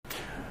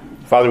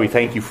Father, we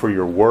thank you for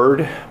your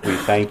word. We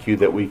thank you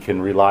that we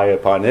can rely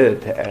upon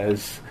it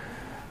as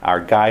our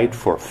guide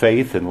for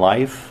faith and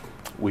life.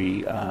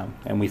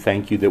 And we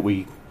thank you that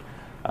we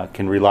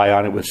can rely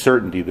on it with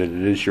certainty that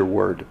it is your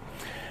word.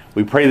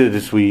 We pray that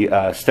as we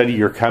study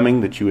your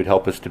coming, that you would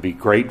help us to be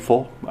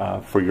grateful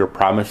for your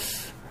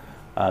promise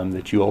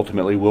that you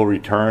ultimately will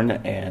return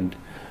and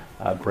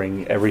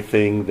bring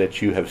everything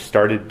that you have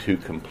started to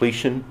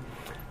completion.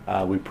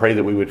 We pray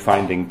that we would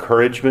find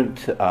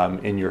encouragement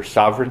in your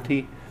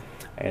sovereignty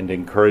and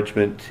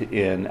encouragement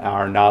in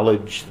our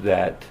knowledge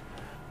that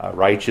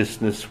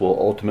righteousness will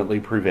ultimately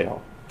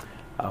prevail.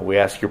 We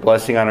ask your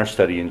blessing on our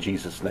study in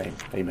Jesus' name.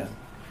 Amen.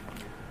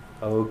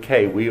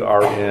 Okay, we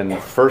are in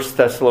 1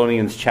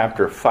 Thessalonians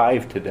chapter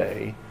 5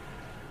 today.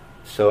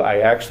 So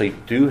I actually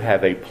do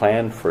have a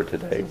plan for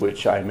today,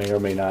 which I may or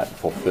may not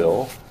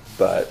fulfill.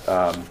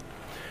 But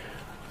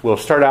we'll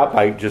start out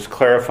by just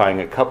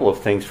clarifying a couple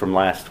of things from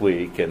last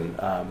week. And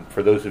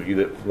for those of you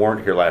that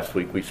weren't here last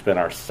week, we spent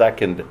our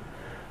second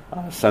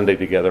Sunday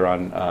together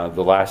on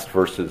the last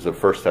verses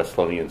of 1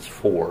 Thessalonians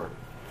 4.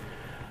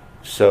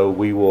 So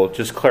we will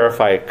just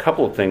clarify a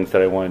couple of things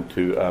that I wanted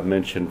to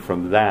mention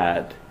from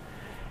that.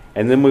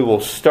 And then we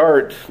will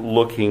start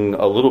looking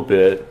a little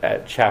bit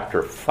at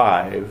chapter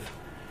 5.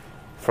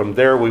 From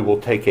there we will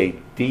take a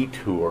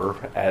detour,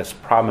 as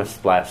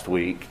promised last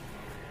week,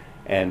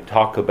 and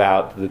talk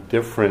about the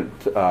different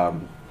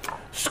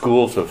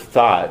schools of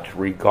thought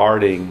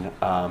regarding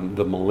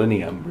the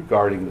millennium,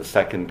 regarding the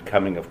second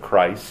coming of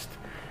Christ.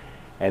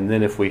 And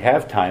then if we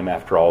have time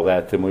after all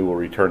that, then we will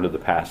return to the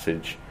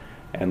passage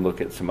and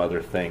look at some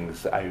other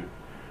things. I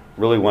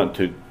really want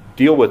to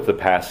deal with the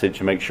passage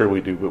and make sure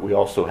we do, but we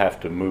also have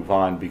to move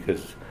on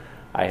because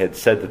I had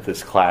said that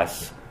this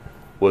class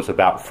was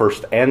about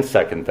 1st and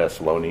 2nd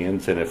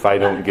Thessalonians, and if I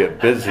don't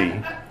get busy,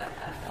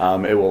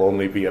 it will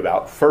only be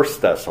about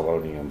 1st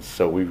Thessalonians,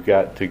 so we've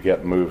got to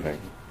get moving.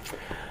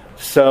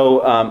 So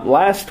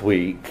last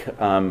week,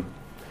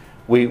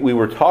 we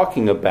were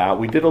talking about,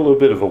 we did a little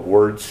bit of a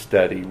word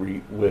study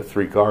with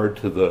regard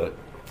to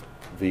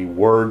the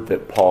word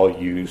that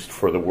Paul used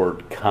for the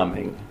word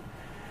coming.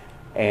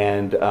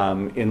 And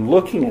in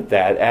looking at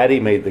that,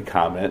 Addie made the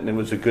comment, and it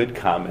was a good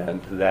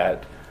comment,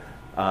 that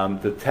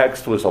the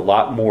text was a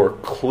lot more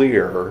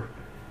clear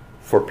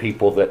for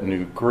people that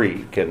knew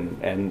Greek.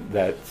 And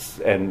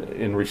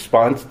in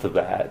response to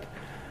that,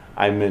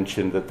 I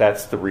mentioned that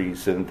that's the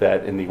reason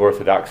that in the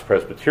Orthodox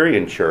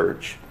Presbyterian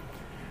Church,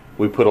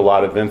 we put a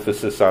lot of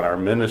emphasis on our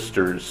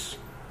ministers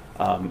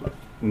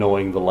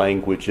knowing the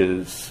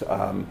languages,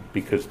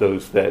 because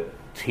those that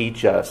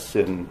teach us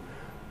in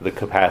the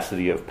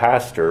capacity of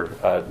pastor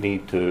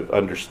need to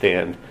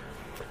understand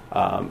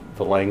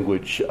the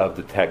language of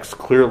the text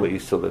clearly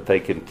so that they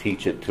can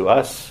teach it to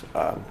us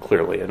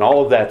clearly. And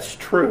all of that's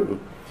true.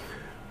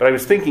 But I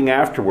was thinking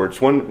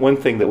afterwards, one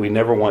thing that we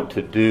never want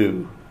to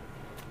do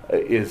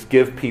is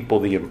give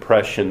people the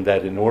impression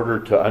that in order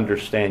to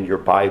understand your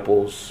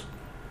Bibles,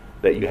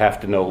 that you have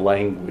to know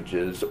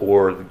languages,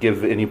 or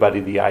give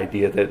anybody the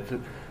idea that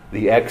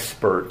the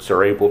experts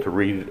are able to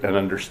read and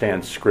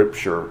understand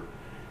Scripture,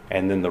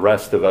 and then the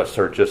rest of us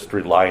are just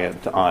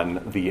reliant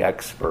on the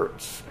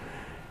experts.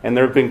 And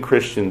there have been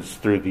Christians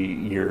through the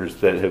years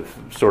that have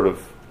sort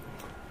of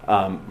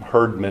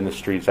heard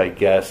ministries, I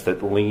guess,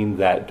 that lean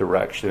that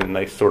direction, and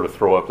they sort of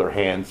throw up their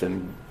hands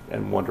and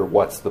wonder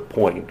what's the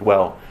point.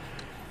 Well,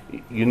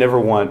 you never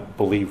want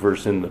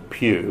believers in the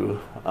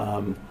pew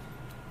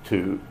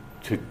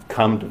to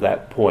come to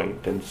that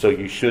point, and so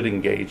you should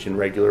engage in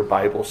regular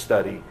Bible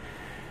study.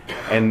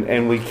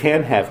 And we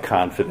can have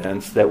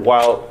confidence that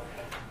while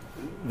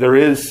there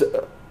is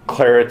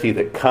clarity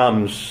that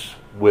comes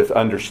with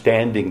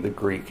understanding the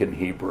Greek and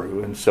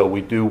Hebrew, and so we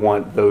do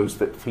want those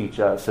that teach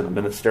us in a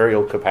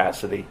ministerial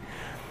capacity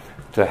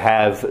to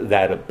have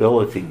that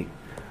ability,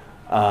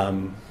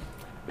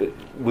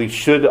 we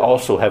should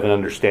also have an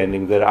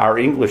understanding that our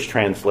English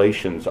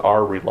translations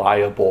are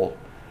reliable,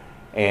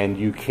 and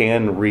you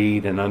can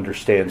read and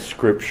understand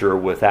Scripture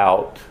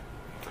without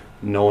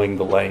knowing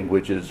the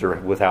languages or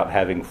without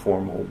having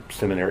formal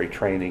seminary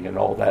training and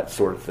all that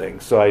sort of thing.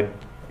 So I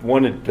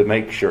wanted to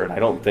make sure, and I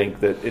don't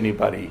think that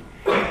anybody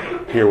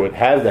here would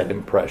have that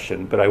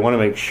impression, but I want to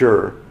make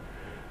sure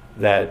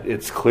that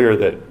it's clear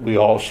that we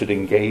all should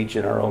engage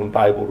in our own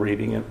Bible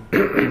reading.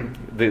 And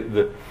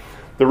the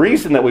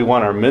reason that we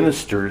want our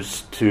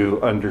ministers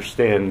to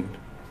understand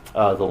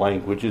the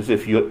language is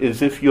if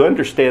you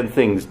understand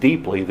things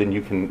deeply, then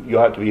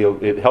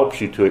it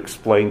helps you to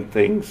explain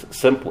things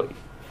simply.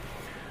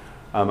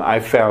 I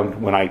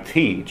found when I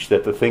teach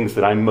that the things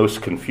that I'm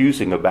most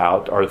confusing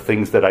about are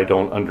things that I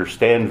don't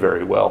understand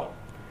very well,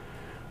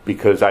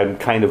 because I'm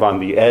kind of on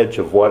the edge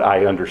of what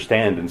I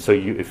understand. And so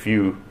if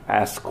you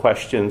ask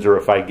questions, or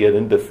if I get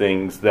into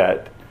things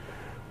that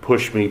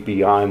push me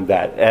beyond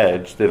that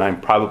edge, then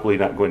I'm probably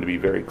not going to be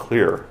very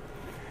clear.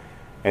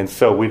 And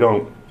so we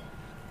don't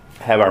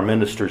have our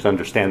ministers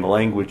understand the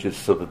languages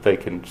so that they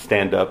can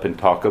stand up and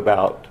talk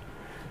about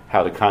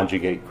how to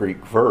conjugate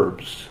Greek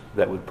verbs.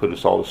 That would put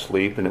us all to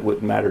sleep, and it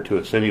wouldn't matter to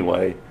us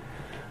anyway.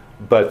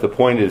 But the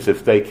point is,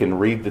 if they can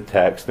read the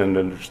text and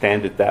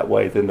understand it that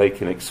way, then they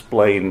can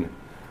explain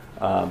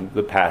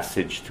the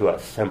passage to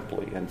us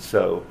simply. And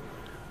so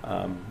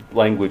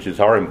languages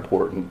are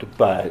important,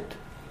 but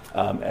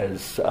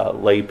as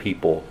lay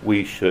people,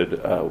 we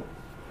should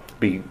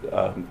we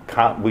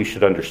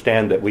should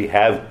understand that we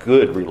have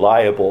good,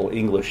 reliable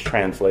English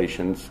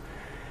translations,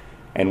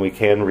 and we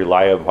can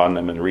rely upon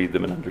them and read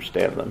them and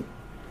understand them.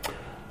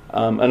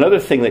 Another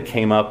thing that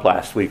came up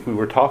last week, we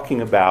were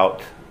talking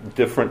about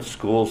different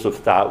schools of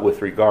thought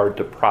with regard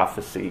to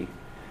prophecy,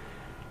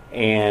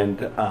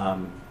 and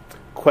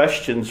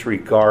questions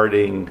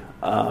regarding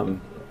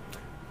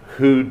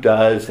who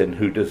does and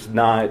who does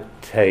not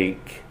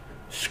take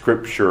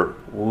Scripture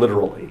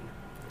literally.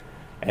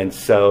 And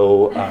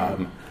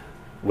so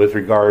with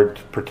regard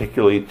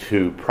particularly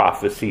to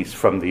prophecies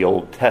from the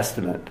Old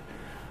Testament,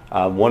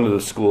 one of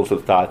the schools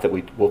of thought that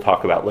we'll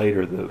talk about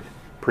later, the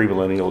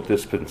premillennial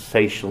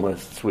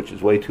dispensationalists, which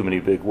is way too many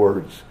big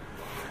words,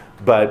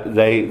 but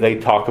they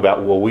talk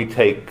about, well, we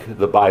take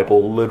the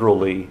Bible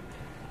literally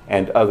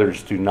and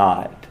others do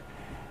not.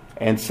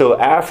 And so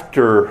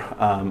after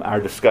our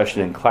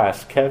discussion in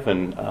class,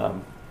 Kevin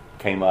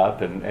came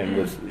up and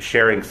was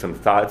sharing some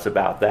thoughts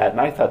about that,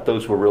 and I thought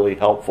those were really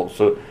helpful.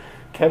 So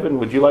Kevin,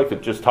 would you like to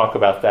just talk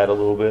about that a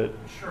little bit?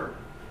 Sure.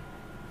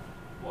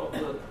 Well,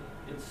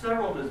 in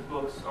several of his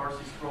books,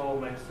 R.C. Sproul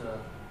makes an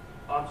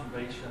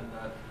observation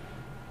that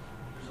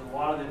there's a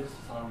lot of emphasis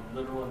on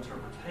literal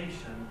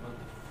interpretation, but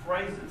the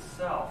phrase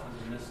itself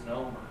is a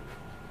misnomer.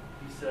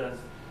 He says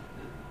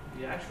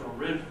the actual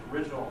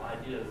original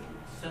idea is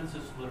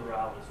sensus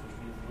literalis, which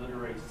means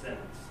literary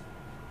sense,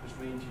 which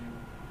means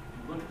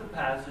you look at the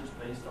passage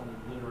based on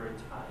the literary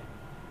type.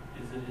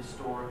 Is it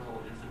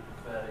historical? Is it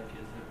prophetic?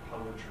 Is it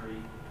poetry?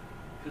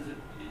 Because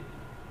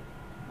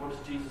what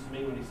does Jesus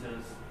mean when he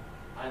says,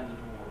 I am the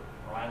door,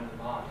 or I am the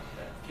vine?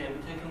 That can't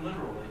be taken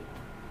literally.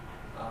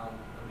 It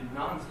would be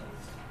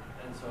nonsense.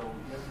 And so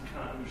you have to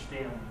kind of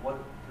understand what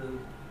the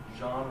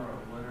genre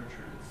of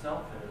literature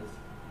itself is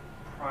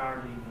prior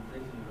to even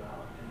thinking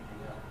about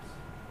anything else.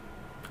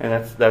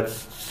 And that's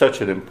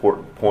such an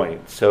important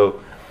point.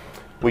 So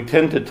we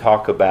tend to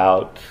talk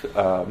about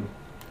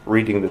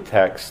reading the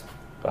text,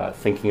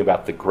 thinking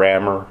about the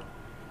grammar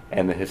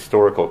and the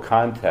historical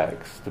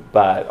context,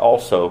 but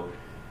also,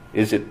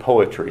 is it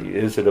poetry?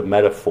 Is it a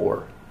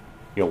metaphor?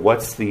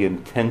 What's the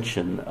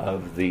intention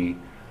of the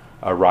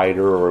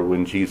writer, or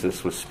when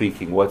Jesus was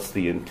speaking, what's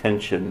the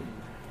intention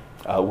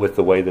with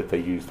the way that they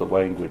use the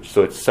language?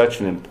 So it's such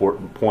an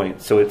important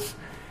point. So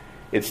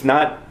it's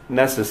not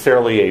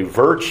necessarily a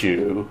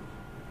virtue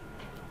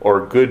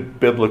or good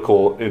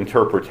biblical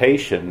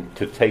interpretation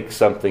to take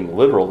something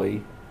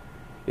literally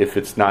if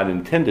it's not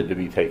intended to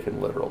be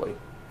taken literally.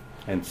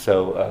 And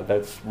so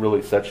that's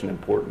really such an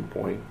important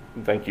point.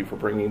 Thank you for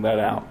bringing that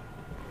out.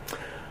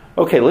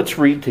 Okay, let's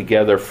read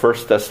together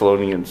 1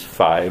 Thessalonians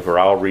 5, or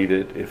I'll read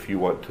it if you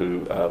want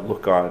to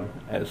look on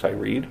as I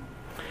read.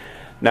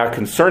 Now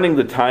concerning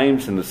the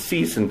times and the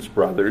seasons,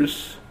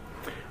 brothers,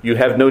 you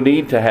have no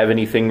need to have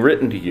anything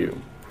written to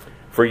you.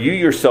 For you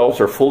yourselves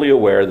are fully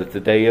aware that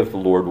the day of the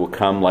Lord will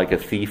come like a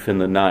thief in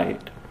the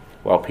night.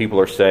 While people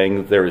are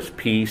saying there is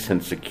peace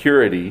and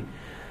security,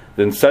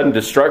 then sudden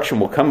destruction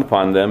will come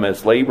upon them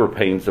as labor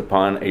pains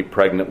upon a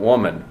pregnant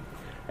woman,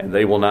 and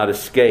they will not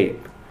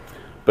escape.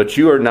 But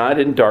you are not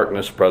in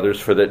darkness, brothers,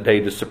 for that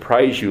day to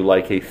surprise you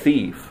like a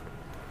thief.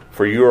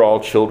 For you are all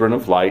children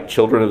of light,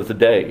 children of the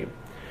day.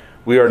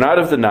 We are not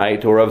of the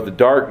night or of the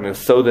darkness,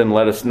 so then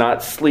let us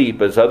not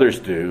sleep as others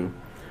do,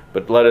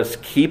 but let us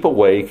keep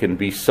awake and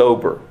be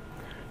sober.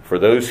 For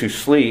those who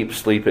sleep,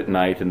 sleep at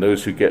night, and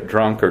those who get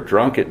drunk are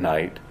drunk at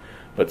night.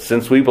 But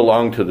since we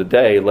belong to the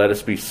day, let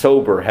us be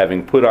sober,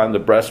 having put on the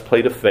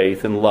breastplate of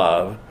faith and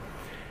love,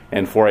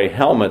 and for a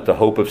helmet the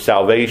hope of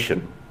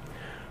salvation.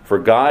 For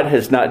God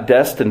has not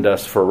destined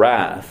us for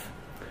wrath,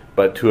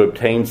 but to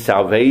obtain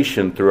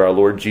salvation through our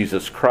Lord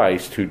Jesus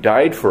Christ, who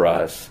died for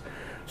us,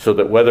 so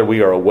that whether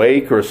we are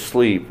awake or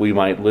asleep, we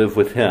might live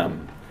with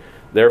him.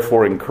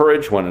 Therefore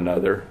encourage one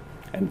another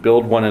and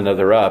build one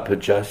another up,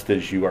 just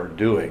as you are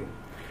doing.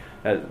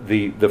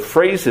 The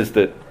phrases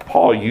that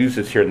Paul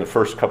uses here in the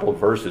first couple of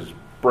verses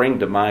bring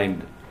to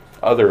mind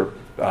other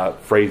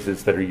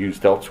phrases that are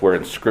used elsewhere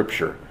in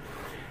Scripture.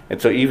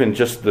 And so even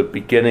just the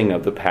beginning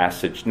of the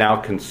passage, now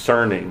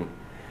concerning,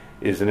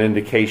 is an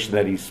indication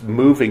that he's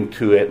moving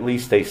to at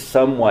least a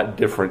somewhat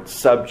different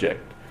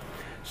subject.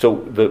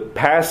 So the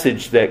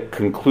passage that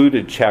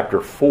concluded chapter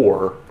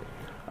 4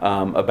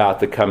 about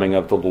the coming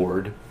of the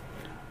Lord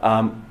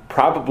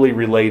probably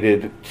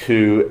related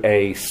to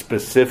a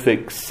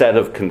specific set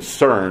of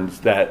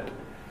concerns that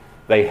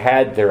they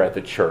had there at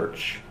the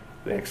church.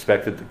 They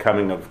expected the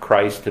coming of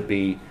Christ to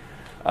be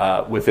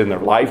within their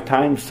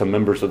lifetime. Some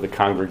members of the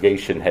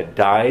congregation had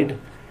died,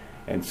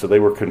 and so they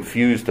were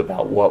confused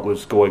about what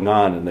was going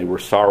on, and they were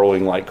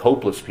sorrowing like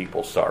hopeless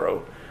people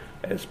sorrow,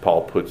 as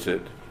Paul puts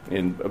it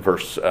in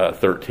verse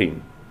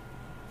 13.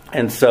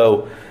 And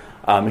so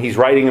he's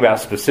writing about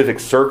specific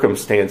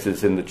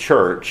circumstances in the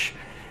church,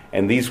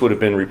 And these would have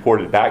been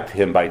reported back to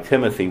him by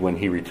Timothy when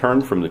he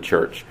returned from the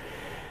church.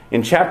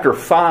 In chapter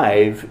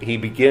 5, he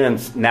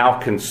begins now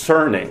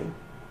concerning,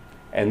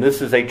 and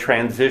this is a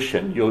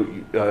transition.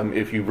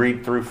 If you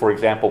read through, for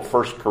example,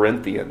 1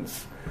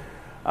 Corinthians,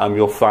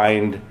 you'll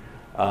find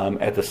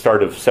at the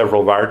start of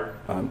several of our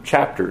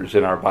chapters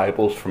in our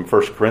Bibles from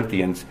 1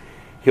 Corinthians,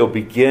 he'll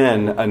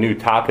begin a new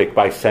topic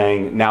by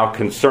saying, now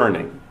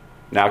concerning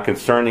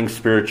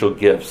spiritual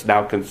gifts,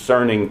 now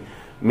concerning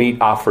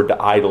meat offered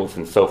to idols,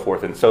 and so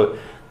forth. And so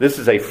this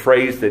is a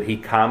phrase that he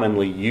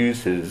commonly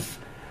uses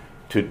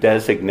to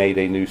designate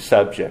a new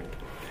subject.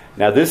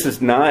 Now, this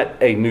is not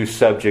a new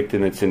subject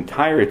in its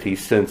entirety,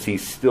 since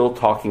he's still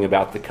talking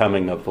about the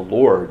coming of the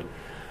Lord,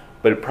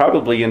 but it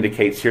probably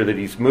indicates here that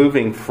he's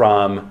moving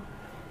from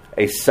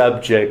a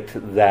subject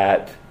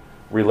that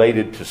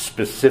related to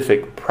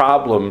specific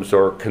problems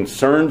or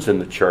concerns in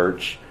the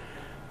church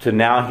to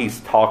now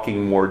he's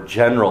talking more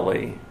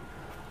generally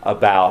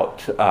about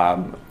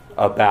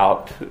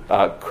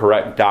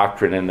correct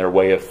doctrine and their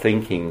way of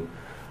thinking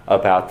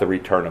about the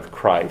return of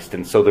Christ.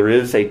 And so there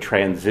is a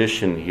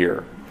transition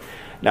here.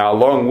 Now,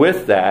 along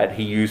with that,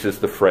 he uses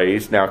the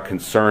phrase, now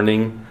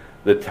concerning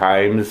the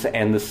times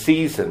and the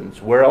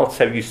seasons. Where else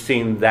have you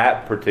seen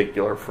that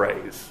particular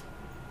phrase?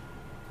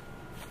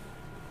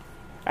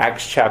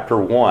 Acts chapter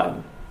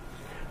 1,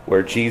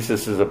 where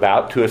Jesus is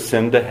about to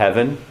ascend to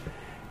heaven,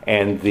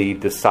 and the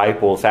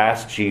disciples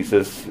ask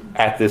Jesus,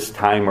 at this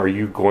time, are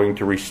you going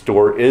to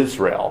restore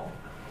Israel?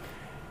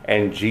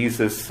 And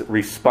Jesus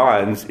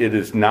responds, it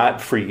is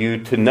not for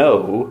you to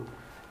know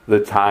the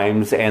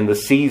times and the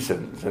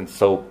seasons. And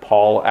so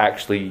Paul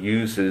actually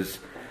uses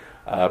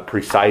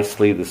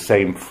precisely the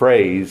same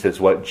phrase as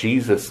what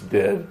Jesus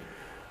did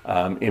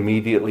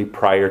immediately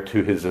prior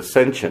to his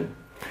ascension.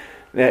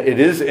 Now, it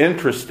is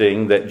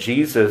interesting that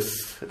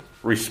Jesus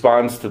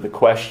responds to the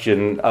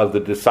question of the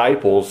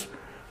disciples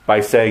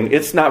by saying,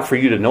 it's not for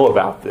you to know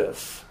about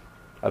this,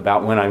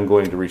 about when I'm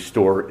going to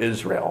restore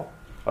Israel,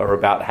 or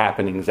about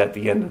happenings at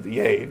the end of the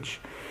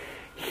age.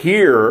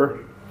 Here,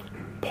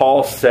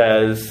 Paul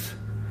says,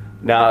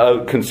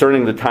 now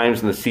concerning the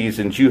times and the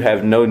seasons, you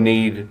have no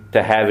need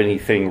to have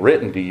anything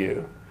written to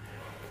you.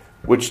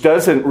 Which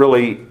doesn't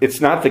really,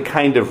 it's not the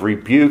kind of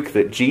rebuke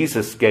that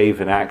Jesus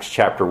gave in Acts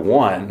chapter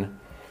 1,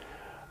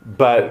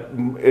 but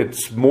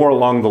it's more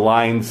along the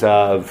lines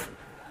of,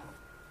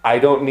 I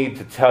don't need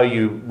to tell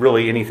you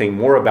really anything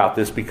more about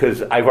this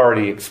because I've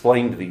already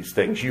explained these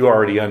things. You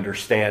already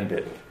understand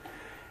it.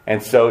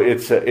 And so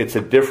it's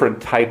a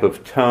different type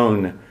of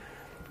tone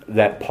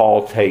that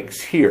Paul takes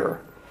here.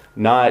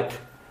 You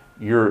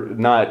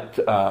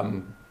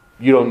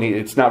don't need,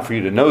 it's not for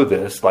you to know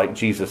this, like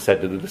Jesus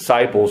said to the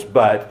disciples,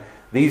 but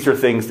these are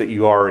things that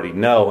you already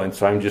know, and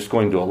so I'm just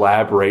going to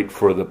elaborate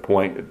for the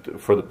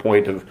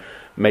point of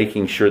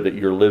making sure that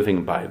you're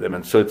living by them.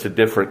 And so it's a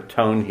different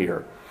tone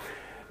here.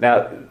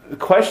 Now,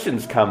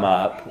 questions come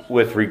up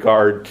with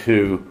regard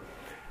to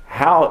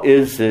how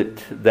is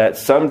it that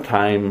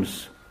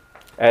sometimes,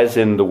 as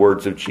in the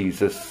words of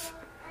Jesus,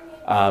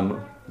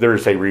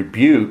 there's a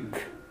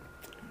rebuke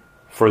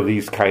for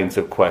these kinds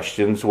of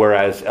questions,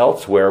 whereas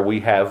elsewhere we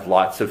have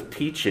lots of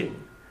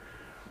teaching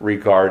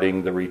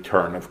regarding the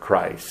return of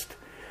Christ.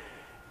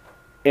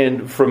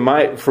 And from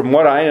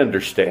what I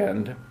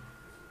understand,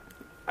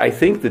 I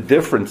think the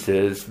difference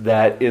is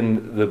that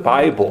in the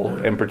Bible,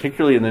 and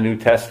particularly in the New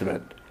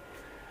Testament,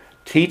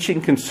 teaching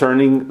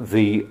concerning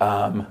the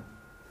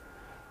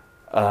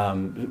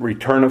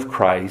return of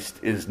Christ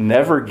is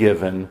never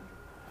given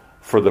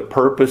for the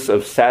purpose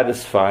of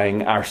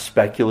satisfying our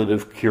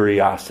speculative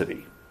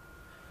curiosity.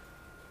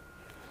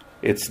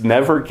 It's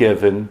never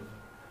given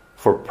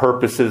for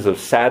purposes of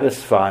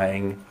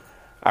satisfying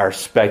our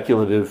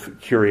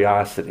speculative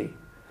curiosity.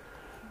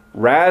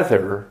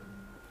 Rather,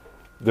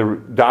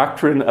 the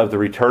doctrine of the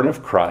return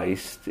of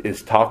Christ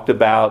is talked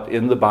about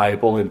in the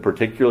Bible, and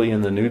particularly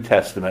in the New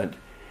Testament,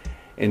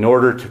 in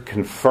order to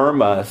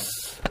confirm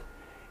us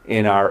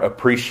in our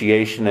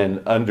appreciation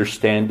and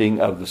understanding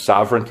of the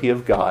sovereignty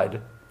of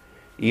God.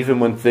 Even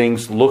when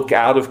things look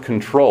out of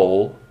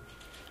control,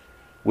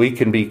 we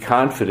can be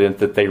confident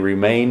that they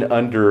remain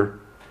under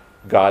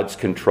God's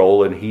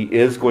control, and He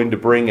is going to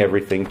bring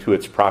everything to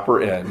its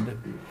proper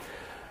end.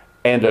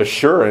 And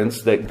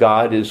assurance that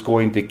God is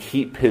going to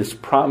keep His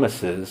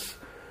promises,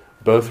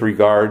 both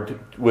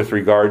with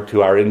regard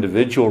to our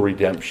individual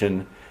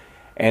redemption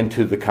and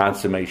to the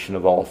consummation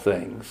of all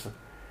things.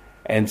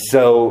 And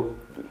so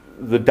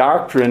the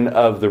doctrine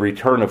of the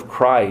return of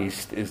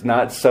Christ is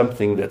not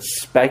something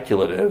that's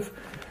speculative,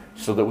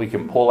 so that we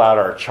can pull out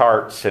our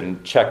charts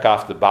and check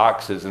off the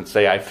boxes and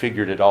say, I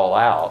figured it all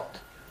out.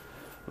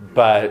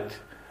 But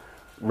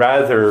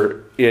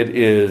rather, it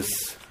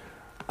is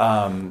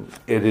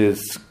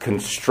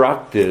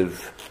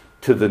constructive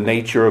to the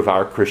nature of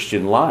our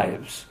Christian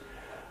lives.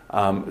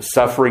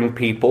 Suffering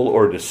people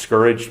or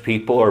discouraged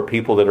people or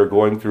people that are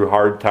going through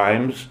hard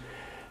times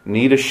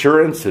need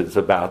assurances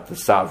about the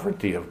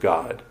sovereignty of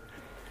God.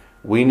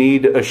 We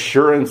need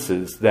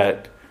assurances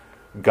that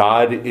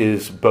God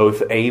is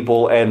both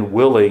able and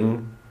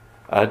willing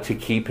to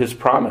keep his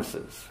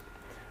promises.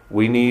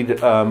 We need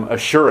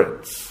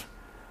assurance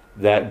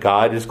that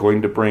God is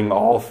going to bring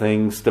all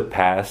things to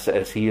pass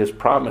as he has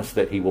promised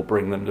that he will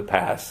bring them to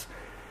pass.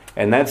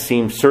 And that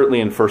seems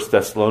certainly in 1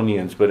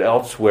 Thessalonians, but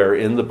elsewhere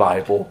in the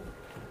Bible,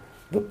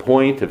 the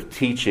point of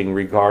teaching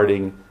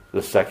regarding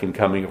the second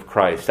coming of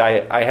Christ.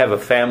 I have a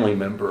family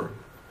member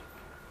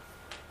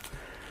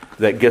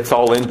that gets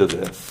all into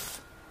this.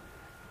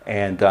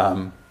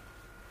 And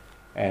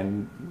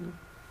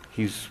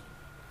he's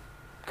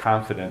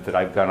confident that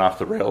I've gone off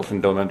the rails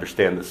and don't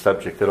understand the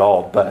subject at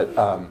all. But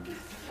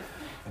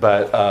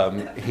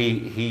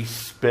he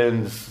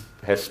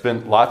has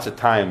spent lots of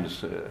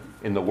times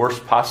in the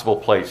worst possible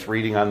place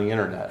reading on the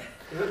internet,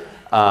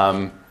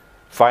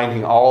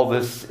 finding all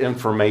this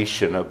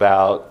information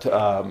about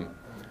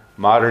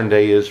modern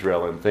day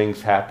Israel and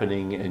things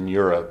happening in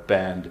Europe,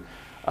 and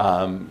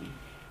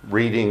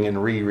reading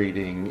and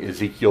rereading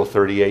Ezekiel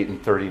 38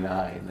 and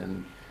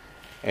 39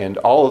 and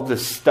all of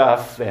this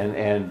stuff,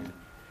 and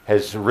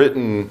has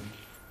written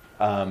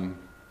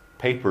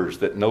papers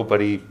that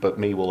nobody but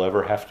me will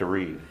ever have to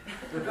read,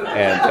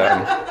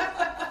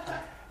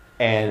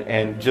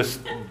 and just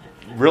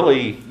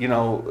really,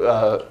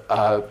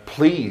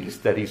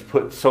 pleased that he's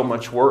put so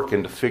much work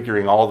into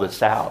figuring all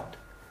this out.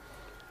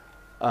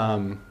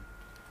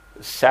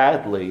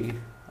 Sadly,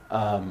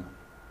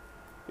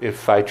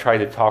 if I try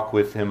to talk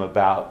with him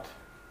about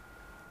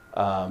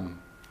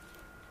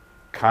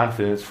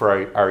confidence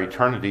for our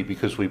eternity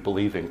because we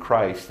believe in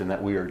Christ and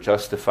that we are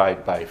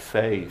justified by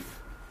faith,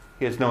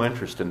 he has no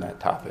interest in that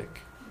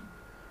topic,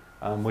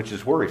 which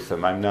is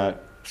worrisome. I'm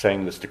not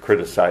saying this to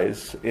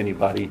criticize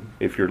anybody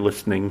if you're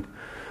listening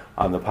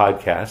on the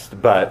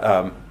podcast, but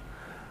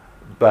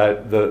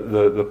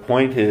the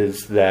point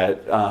is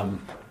that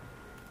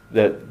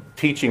that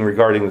teaching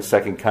regarding the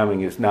second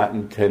coming is not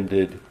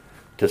intended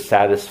to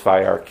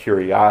satisfy our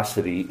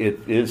curiosity. It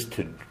is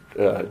to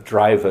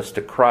drive us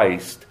to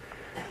Christ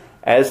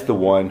as the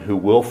one who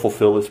will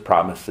fulfill his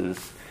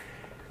promises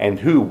and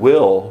who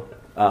will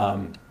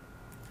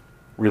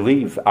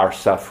relieve our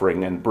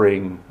suffering and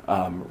bring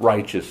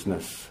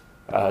righteousness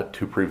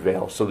to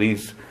prevail. So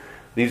these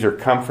are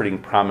comforting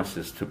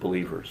promises to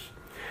believers.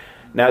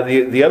 Now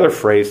the other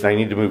phrase, and I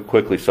need to move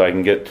quickly so I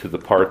can get to the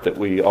part that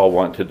we all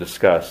want to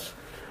discuss.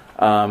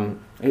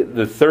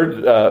 The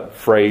third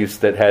phrase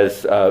that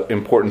has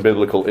important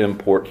biblical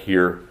import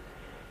here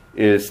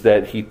is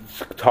that he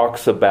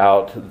talks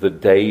about the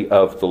day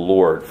of the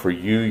Lord. For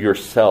you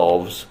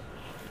yourselves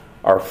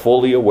are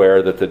fully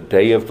aware that the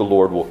day of the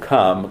Lord will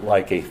come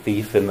like a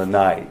thief in the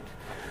night.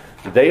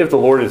 The day of the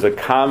Lord is a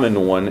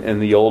common one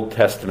in the Old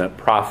Testament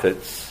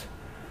prophets.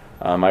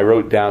 I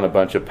wrote down a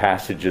bunch of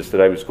passages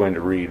that I was going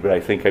to read, but I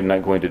think I'm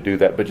not going to do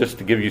that. But just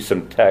to give you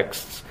some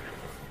texts,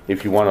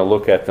 if you want to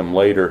look at them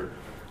later,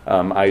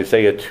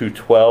 Isaiah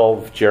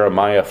 2:12,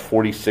 Jeremiah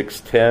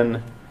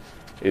 46:10,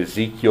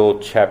 Ezekiel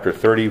chapter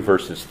 30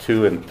 verses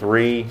 2 and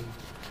 3,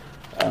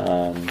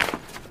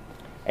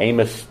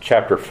 Amos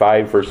chapter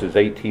 5 verses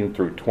 18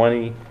 through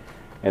 20,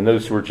 and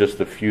those were just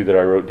a few that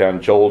I wrote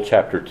down. Joel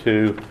chapter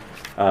 2.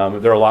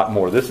 There are a lot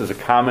more. This is a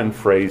common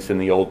phrase in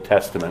the Old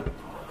Testament,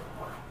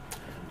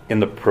 in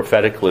the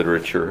prophetic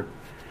literature,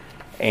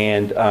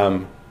 and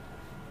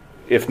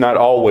if not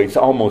always,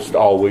 almost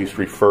always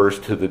refers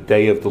to the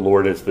day of the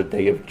Lord as the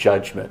day of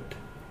judgment.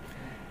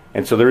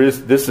 And so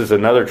this is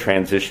another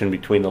transition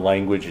between the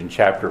language in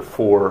chapter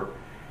 4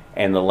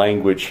 and the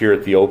language here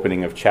at the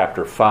opening of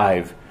chapter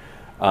 5.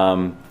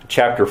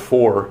 Chapter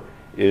 4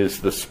 is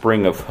the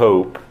spring of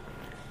hope,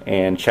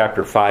 and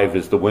chapter 5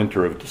 is the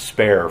winter of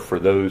despair for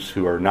those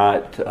who are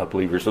not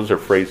believers. Those are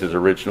phrases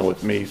original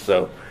with me,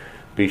 so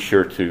be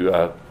sure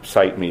to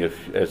cite me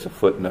as a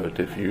footnote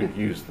if you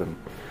use them.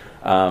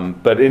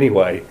 But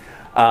anyway,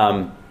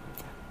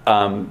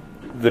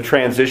 the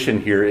transition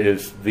here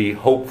is the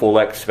hopeful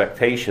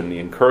expectation, the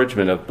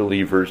encouragement of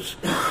believers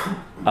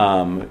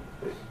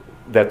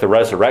that the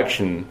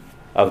resurrection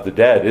of the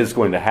dead is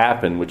going to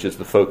happen, which is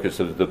the focus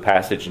of the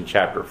passage in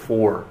chapter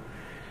 4.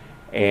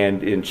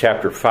 And in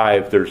chapter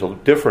 5, there's a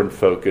different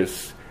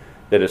focus,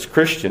 that as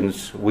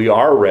Christians, we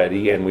are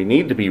ready and we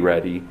need to be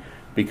ready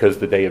because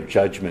the day of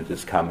judgment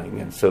is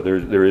coming. And so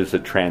there is a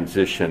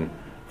transition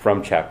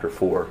from chapter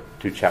 4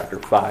 to chapter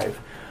 5.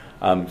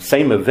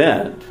 Same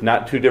event,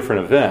 not two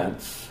different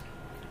events.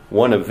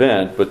 One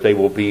event, but they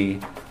will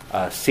be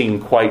seen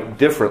quite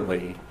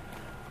differently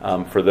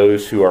for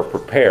those who are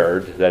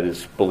prepared, that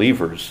is,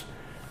 believers,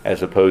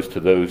 as opposed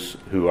to those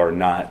who are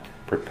not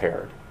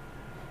prepared.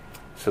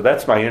 So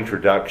that's my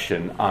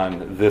introduction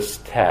on this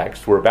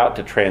text. We're about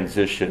to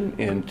transition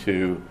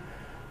into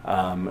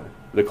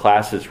the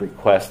class's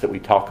request that we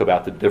talk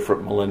about the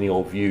different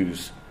millennial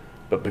views.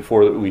 But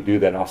before we do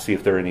that, I'll see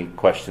if there are any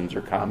questions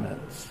or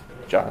comments.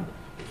 John?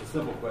 It's a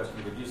simple question.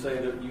 Did you say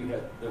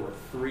that there were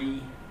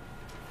three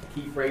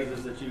key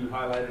phrases that you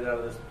highlighted out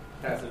of this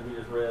passage we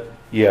just read?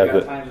 Yeah. I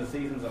got times and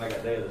seasons, and I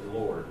got day of the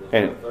Lord. Was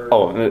and there a third?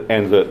 Oh,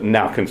 and the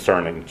now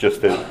concerning,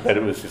 just that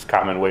it was his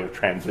common way of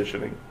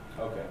transitioning.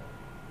 Okay.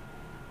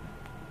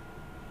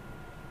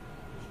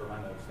 Just for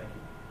my notes, thank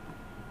you.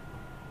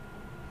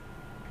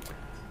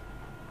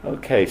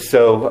 Okay,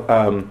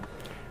 so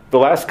the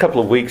last couple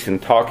of weeks in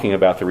talking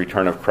about the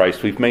return of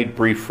Christ, we've made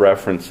brief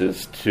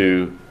references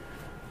to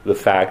the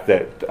fact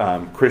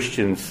that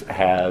Christians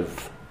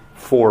have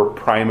four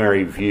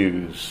primary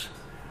views,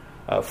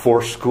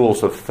 four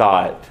schools of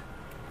thought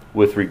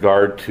with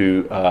regard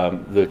to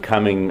the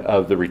coming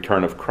of the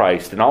return of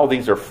Christ. And all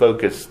these are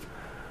focused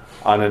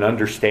on an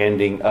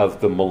understanding of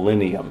the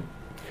millennium.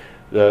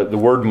 The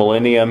word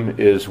millennium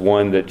is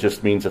one that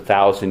just means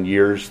 1,000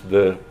 years.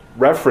 The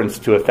reference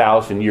to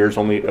 1,000 years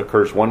only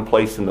occurs one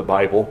place in the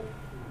Bible.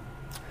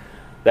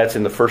 That's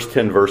in the first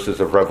 10 verses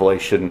of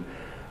Revelation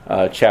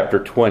chapter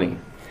 20.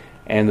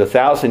 And the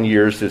 1,000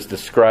 years is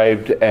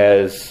described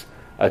as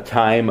a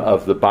time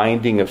of the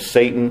binding of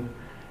Satan,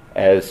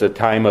 as a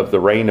time of the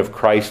reign of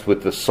Christ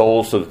with the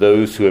souls of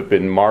those who have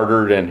been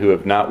martyred and who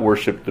have not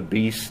worshipped the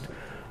beast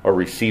or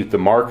received the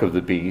mark of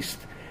the beast.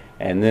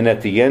 And then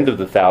at the end of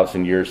the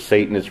 1,000 years,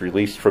 Satan is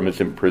released from his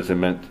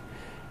imprisonment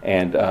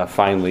and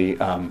finally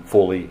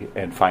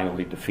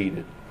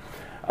defeated.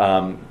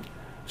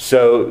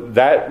 So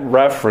that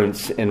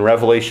reference in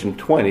Revelation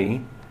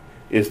 20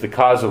 is the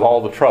cause of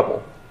all the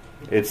trouble.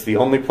 It's the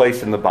only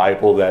place in the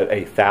Bible that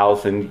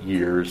 1,000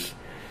 years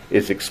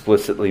is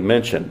explicitly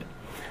mentioned.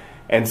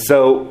 And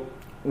so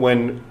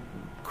when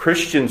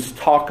Christians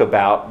talk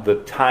about the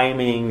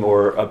timing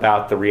or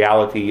about the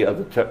reality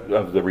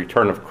of the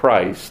return of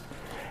Christ,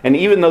 and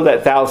even though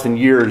that 1,000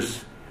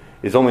 years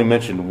is only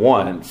mentioned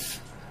once,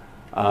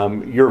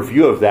 your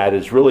view of that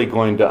is really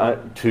going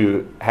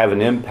to have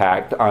an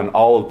impact on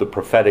all of the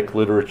prophetic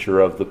literature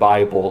of the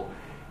Bible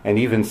and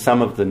even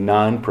some of the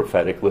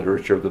non-prophetic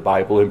literature of the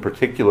Bible. In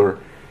particular,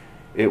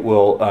 it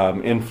will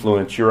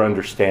influence your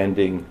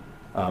understanding,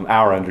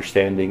 our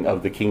understanding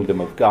of the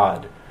kingdom of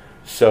God.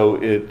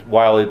 So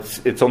while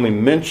it's only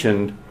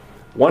mentioned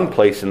one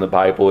place in the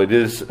Bible, it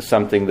is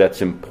something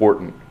that's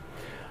important.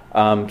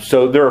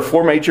 So there are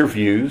four major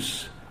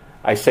views.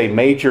 I say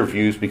major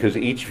views because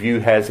each view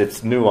has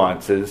its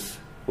nuances.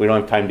 We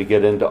don't have time to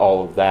get into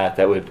all of that.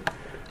 That would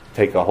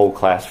take a whole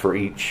class for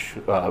each,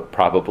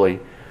 probably.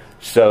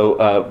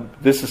 So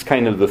this is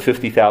kind of the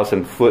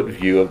 50,000-foot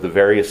view of the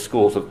various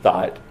schools of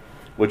thought,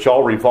 which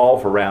all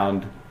revolve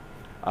around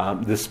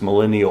this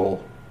millennium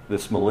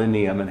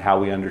and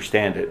how we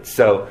understand it.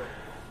 So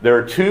there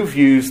are two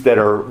views that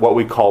are what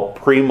we call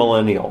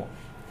premillennial.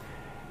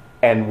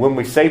 And when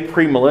we say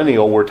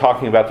premillennial, we're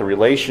talking about the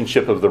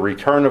relationship of the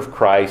return of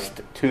Christ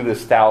to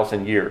this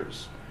 1,000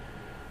 years.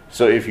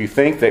 So if you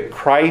think that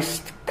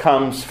Christ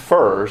comes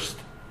first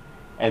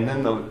and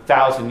then the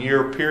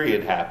 1,000-year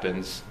period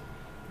happens,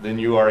 then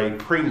you are a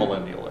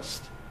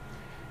premillennialist.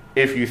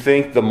 If you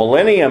think the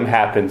millennium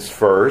happens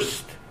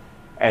first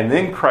and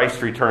then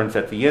Christ returns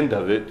at the end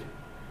of it,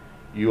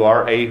 you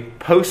are a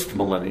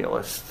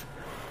postmillennialist,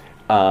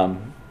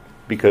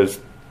 because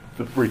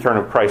the return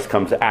of Christ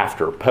comes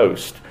after,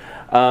 post.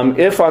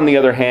 If, on the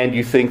other hand,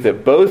 you think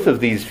that both of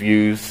these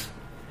views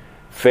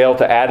fail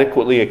to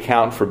adequately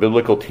account for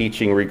biblical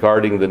teaching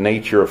regarding the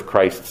nature of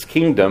Christ's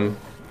kingdom,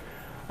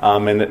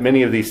 and that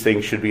many of these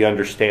things should be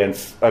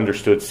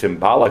understood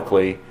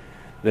symbolically,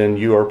 then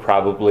you are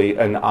probably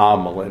an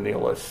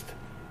amillennialist.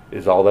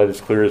 Is all that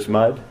as clear as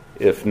mud?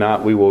 If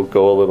not, we will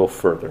go a little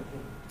further.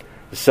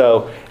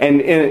 So,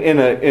 and in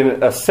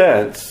a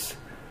sense,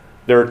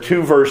 there are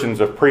two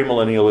versions of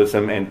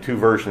premillennialism and two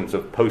versions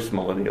of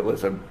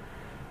postmillennialism,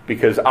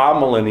 because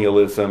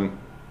amillennialism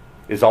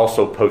is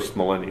also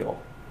postmillennial.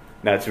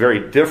 Now, it's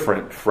very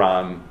different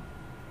from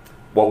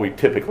what we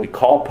typically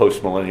call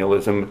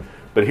postmillennialism,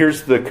 but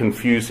here's the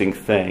confusing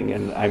thing,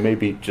 and I may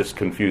be just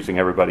confusing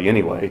everybody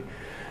anyway,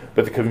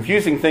 but the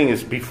confusing thing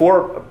is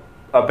before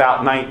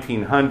about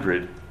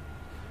 1900,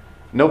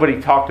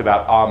 nobody talked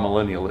about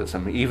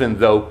amillennialism, even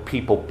though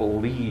people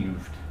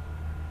believed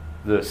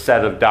the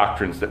set of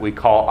doctrines that we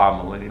call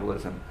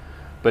amillennialism.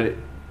 But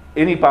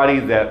anybody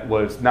that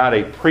was not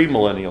a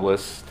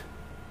premillennialist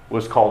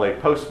was called a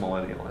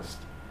postmillennialist.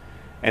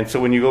 And so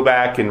when you go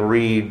back and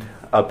read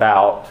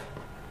about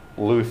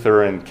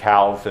Luther and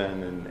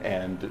Calvin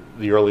and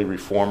the early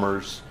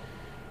reformers,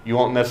 you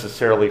won't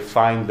necessarily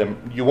find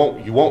them, you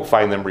won't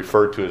find them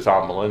referred to as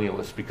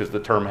amillennialists because the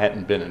term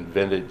hadn't been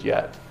invented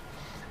yet.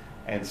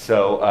 And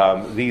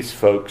so these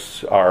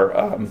folks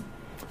are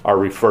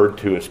referred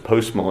to as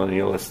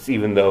postmillennialists,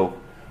 even though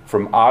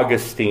from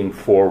Augustine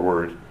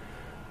forward,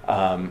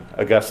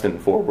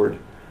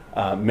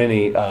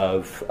 many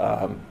of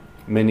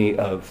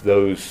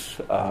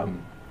those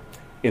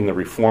in the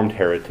Reformed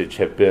heritage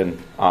have been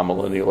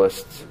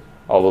amillennialists,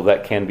 although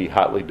that can be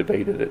hotly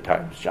debated at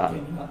times,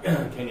 John.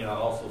 Can you not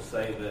also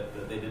say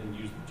that they didn't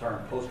use the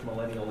term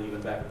postmillennial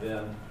even back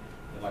then,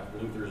 in like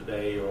Luther's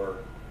day or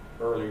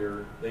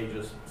earlier? They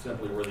just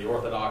simply were the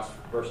Orthodox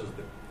versus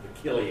the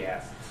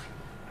Chiliasts,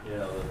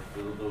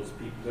 those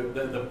people,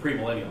 the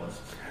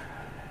premillennialists.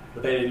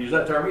 But they didn't use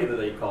that term either.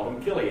 They called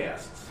them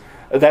Chiliasts.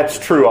 That's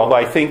true, although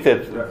I think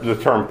that the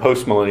term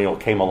postmillennial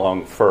came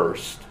along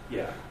first.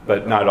 Yeah.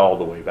 But not all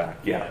the way back.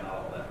 Yeah. Not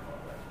all that far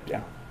back.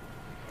 Yeah.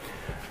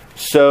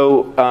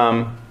 So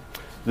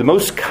The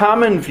most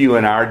common view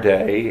in our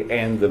day,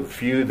 and the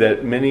view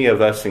that many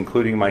of us,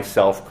 including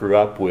myself, grew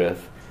up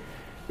with,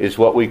 is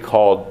what we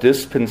call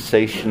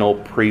dispensational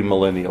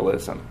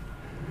premillennialism.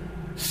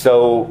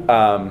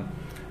 So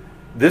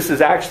this is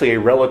actually a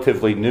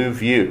relatively new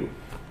view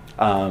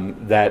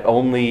that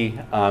only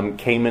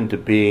came into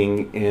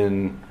being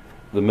in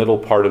the middle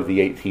part of the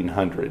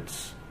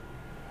 1800s.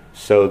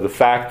 So the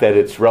fact that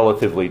it's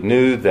relatively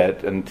new,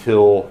 that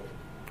until,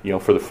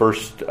 for the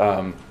first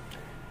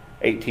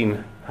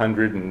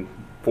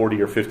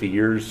 1840 or 50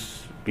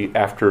 years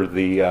after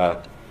the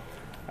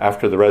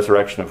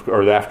resurrection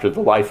or after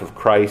the life of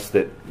Christ,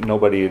 that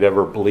nobody had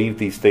ever believed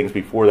these things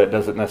before, that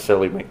doesn't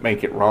necessarily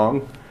make it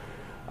wrong.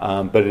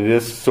 But it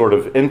is sort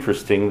of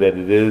interesting that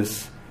it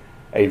is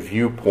a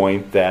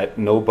viewpoint that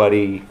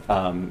nobody,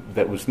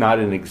 that was not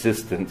in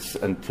existence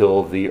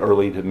until the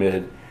early to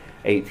mid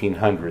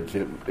 1800s.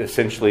 It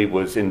essentially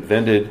was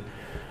invented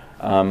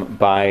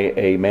by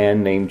a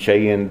man named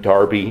J.N.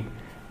 Darby,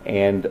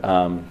 and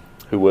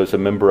who was a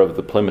member of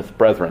the Plymouth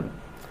Brethren.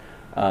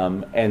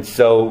 And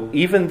so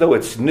even though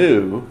it's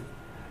new,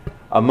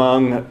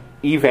 among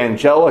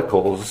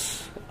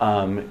evangelicals,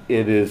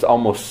 it is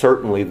almost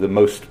certainly the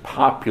most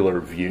popular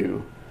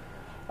view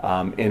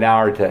in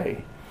our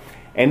day.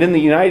 And in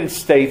the United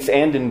States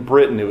and in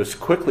Britain, it was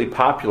quickly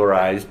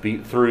popularized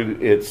through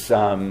its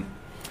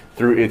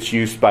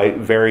use by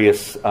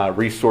various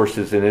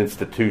resources and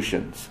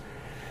institutions.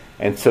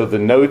 And so the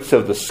notes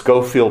of the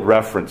Scofield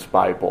Reference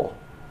Bible,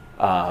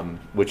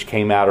 which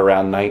came out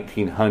around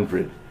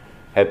 1900,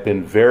 have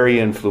been very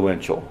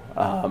influential.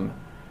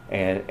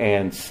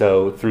 And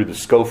so through the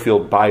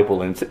Scofield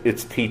Bible and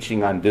its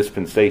teaching on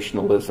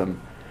dispensationalism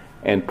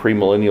and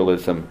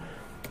premillennialism,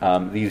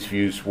 these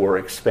views were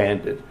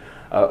expanded,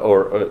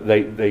 or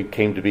they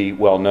came to be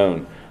well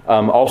known.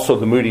 Also,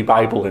 the Moody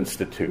Bible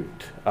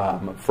Institute,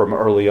 from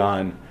early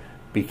on,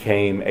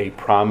 became a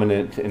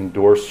prominent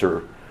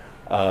endorser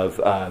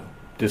of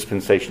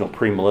dispensational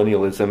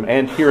premillennialism.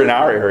 And here in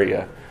our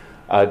area,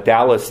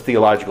 Dallas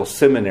Theological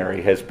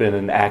Seminary has been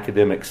an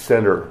academic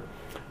center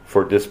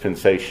for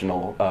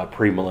dispensational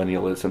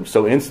premillennialism.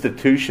 So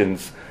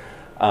institutions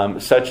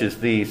such as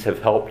these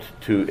have helped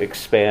to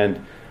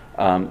expand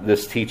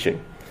this teaching.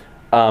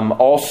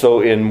 Also,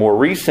 in more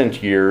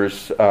recent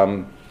years,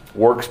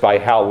 works by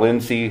Hal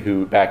Lindsey,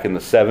 who back in the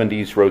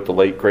 70s wrote The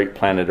Late Great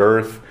Planet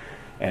Earth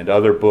and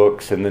other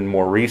books, and then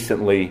more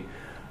recently,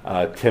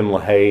 Tim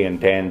LaHaye and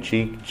Dan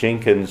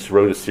Jenkins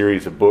wrote a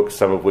series of books,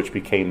 some of which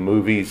became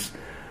movies.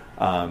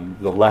 The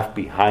Left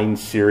Behind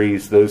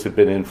series, those have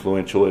been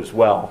influential as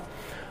well.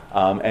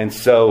 And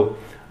so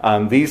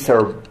these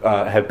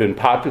have been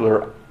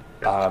popular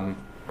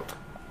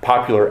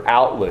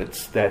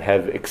outlets that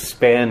have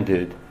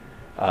expanded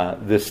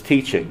this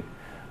teaching.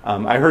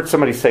 I heard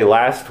somebody say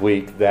last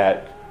week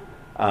that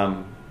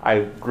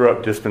I grew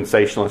up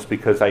dispensationalist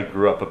because I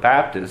grew up a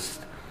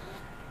Baptist.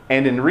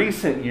 And in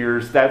recent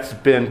years, that's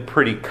been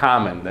pretty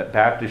common, that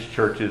Baptist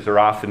churches are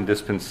often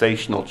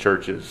dispensational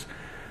churches.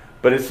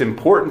 But it's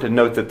important to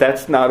note that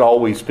that's not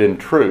always been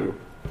true.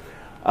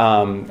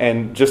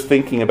 And just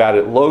thinking about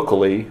it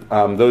locally,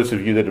 those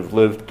of you that have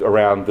lived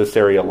around this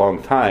area a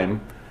long time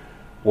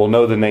will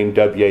know the name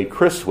W.A.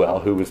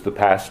 Criswell, who was the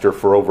pastor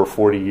for over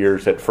 40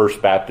 years at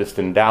First Baptist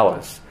in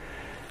Dallas.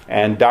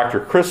 And Dr.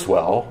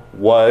 Criswell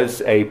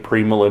was a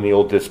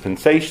premillennial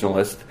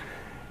dispensationalist,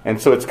 and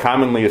so it's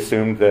commonly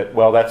assumed that,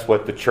 well, that's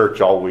what the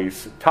church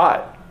always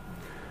taught.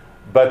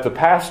 But the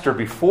pastor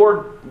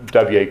before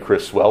W.A.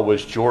 Criswell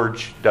was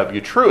George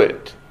W.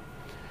 Truett.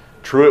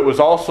 Truett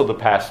was also the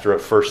pastor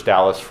of First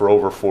Dallas for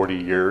over 40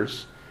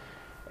 years.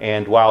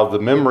 And while the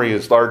memory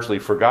is largely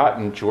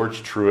forgotten,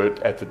 George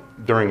Truett,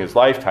 during his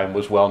lifetime,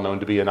 was well known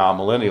to be an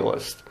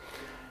amillennialist.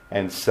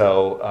 And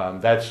so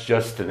that's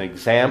just an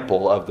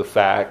example of the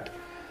fact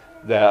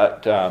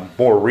that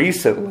more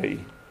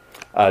recently,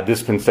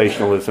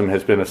 dispensationalism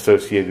has been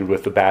associated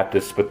with the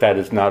Baptists, but that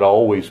has not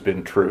always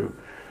been true.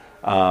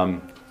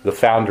 The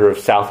founder of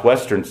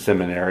Southwestern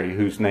Seminary,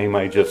 whose name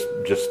I just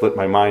slipped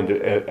my mind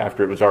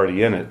after it was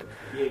already in it.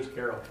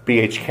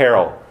 B.H.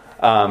 Carroll.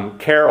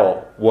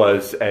 Carroll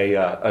was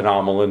an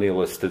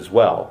amillennialist as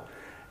well.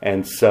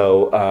 And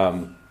so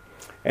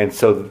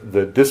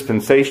the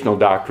dispensational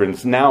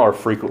doctrines now are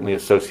frequently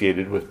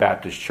associated with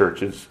Baptist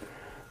churches,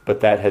 but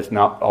that has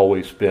not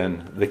always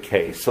been the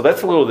case. So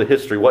that's a little of the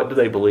history. What do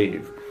they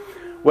believe?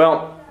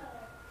 Well,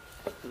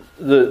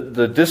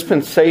 the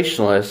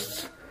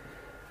dispensationalists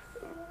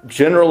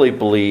generally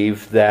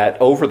believe that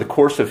over the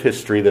course of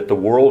history that the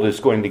world is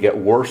going to get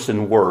worse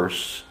and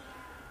worse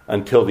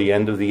until the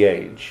end of the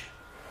age.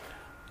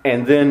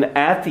 And then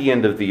at the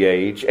end of the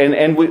age,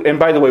 and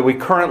by the way, we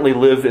currently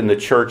live in the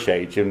church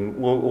age, and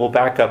we'll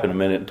back up in a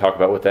minute and talk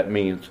about what that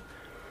means.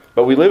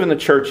 But we live in the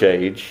church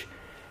age,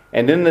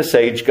 and in this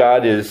age,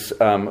 God is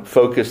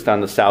focused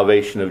on the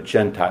salvation of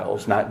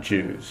Gentiles, not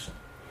Jews.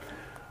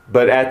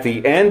 But at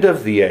the end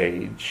of the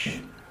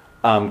age,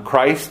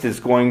 Christ is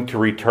going to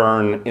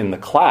return in the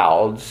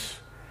clouds,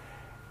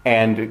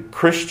 and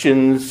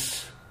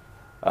Christians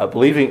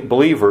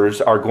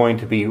believers are going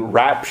to be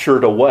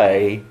raptured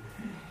away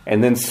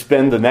and then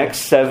spend the next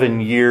 7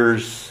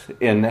 years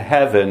in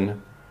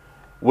heaven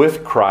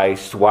with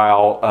Christ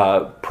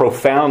while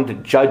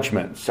profound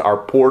judgments are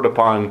poured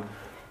upon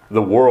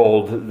the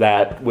world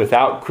that,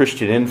 without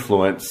Christian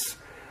influence,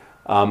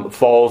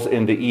 falls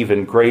into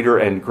even greater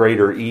and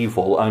greater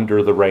evil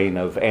under the reign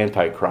of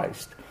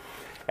Antichrist.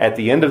 At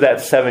the end of that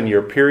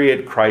 7-year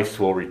period, Christ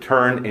will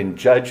return in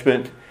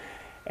judgment,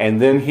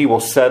 and then he will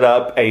set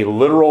up a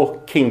literal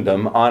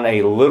kingdom on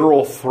a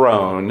literal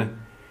throne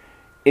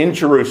in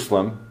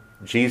Jerusalem.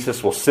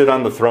 Jesus will sit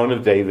on the throne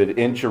of David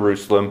in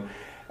Jerusalem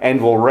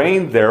and will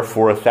reign there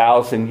for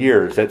 1,000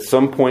 years. At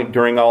some point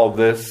during all of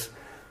this,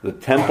 the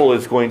temple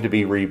is going to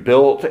be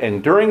rebuilt,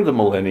 and during the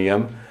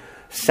millennium,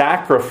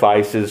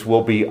 sacrifices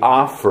will be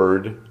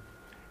offered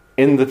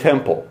in the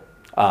temple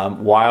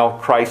while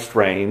Christ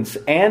reigns,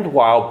 and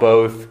while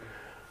both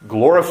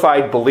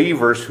glorified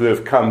believers who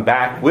have come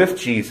back with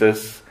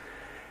Jesus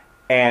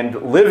and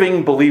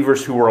living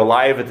believers who were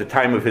alive at the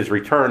time of his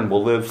return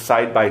will live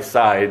side by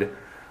side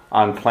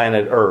on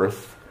planet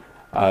Earth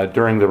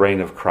during the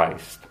reign of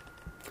Christ.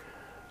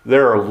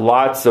 There are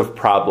lots of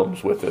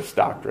problems with this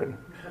doctrine.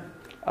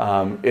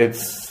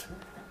 It's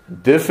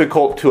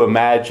difficult to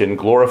imagine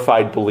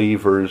glorified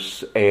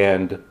believers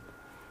and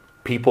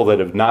people that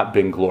have not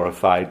been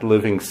glorified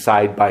living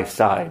side by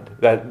side.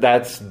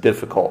 That's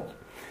difficult.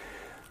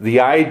 The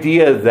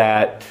idea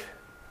that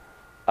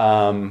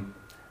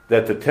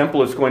the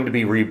temple is going to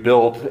be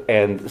rebuilt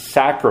and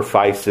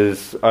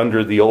sacrifices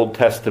under the Old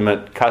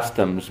Testament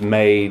customs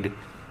made,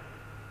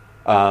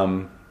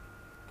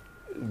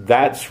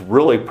 that's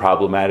really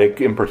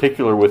problematic, in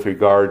particular with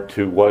regard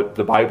to what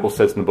the Bible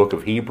says in the book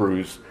of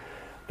Hebrews,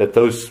 that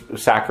those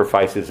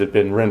sacrifices have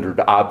been rendered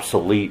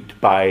obsolete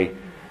by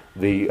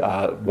the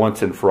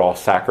once and for all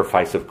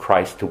sacrifice of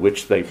Christ to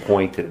which they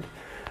pointed.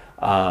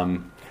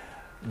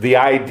 The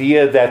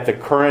idea that the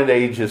current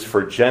age is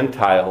for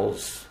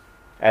Gentiles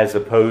as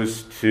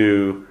opposed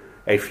to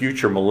a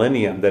future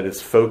millennium that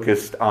is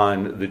focused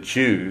on the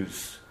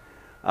Jews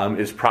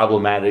is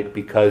problematic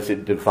because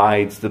it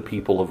divides the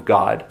people of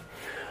God.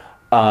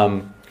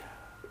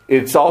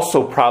 It's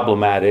also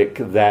problematic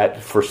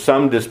that for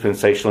some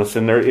dispensationalists,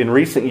 and in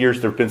recent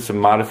years there have been some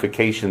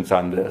modifications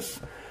on this,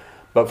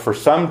 but for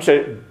some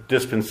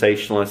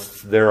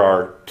dispensationalists there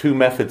are two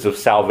methods of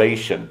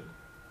salvation.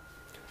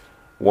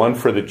 One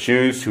for the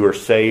Jews who are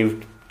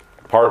saved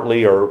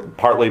partly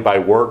by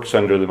works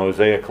under the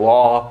Mosaic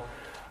law,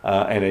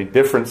 and a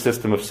different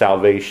system of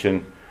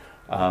salvation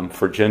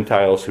for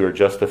Gentiles who are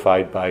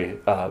justified by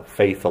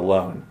faith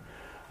alone.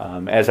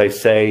 As I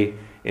say,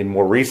 in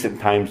more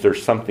recent times,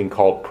 there's something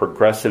called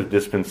progressive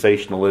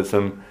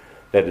dispensationalism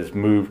that has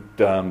moved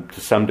to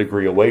some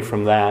degree away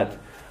from that,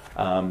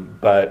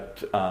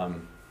 but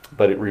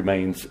it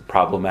remains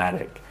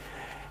problematic.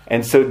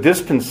 And so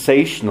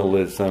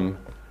dispensationalism,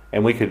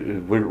 and we're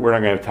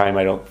not going to have time,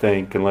 I don't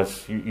think,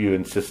 unless you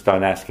insist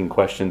on asking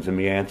questions and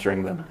me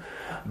answering them.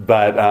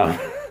 But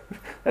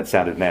that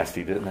sounded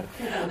nasty, didn't it?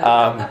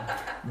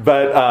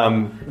 But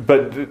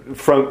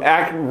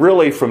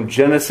from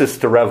Genesis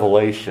to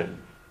Revelation,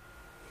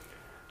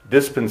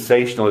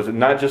 dispensationalism,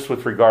 not just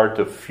with regard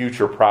to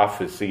future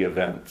prophecy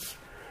events,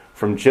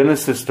 from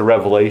Genesis to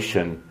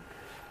Revelation,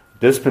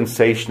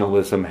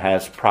 dispensationalism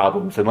has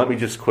problems. And let me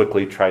just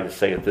quickly try to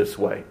say it this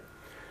way.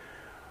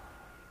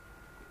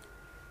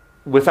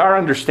 With our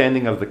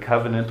understanding of the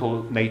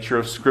covenantal nature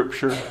of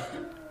Scripture,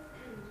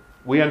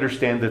 we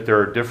understand that there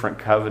are different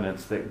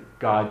covenants that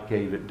God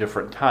gave at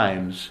different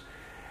times.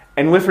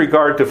 And with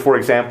regard to, for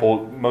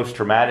example, most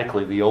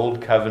dramatically, the Old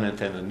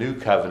Covenant and the New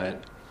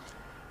Covenant,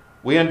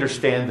 we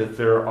understand that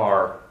there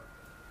are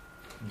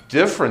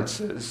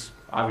differences.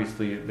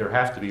 Obviously, there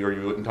have to be, or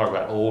you wouldn't talk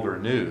about old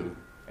and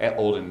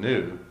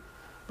new.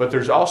 But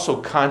there's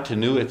also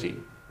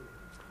continuity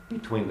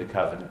between the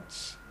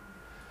covenants.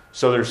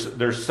 So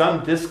there's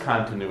some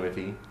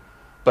discontinuity,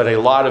 but a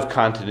lot of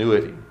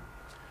continuity.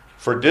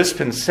 For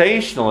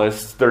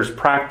dispensationalists, there's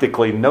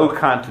practically no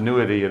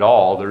continuity at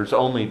all. There's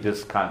only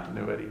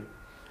discontinuity.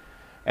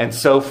 And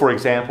so, for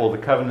example, the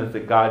covenant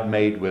that God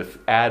made with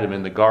Adam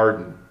in the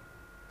garden,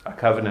 a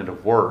covenant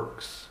of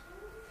works.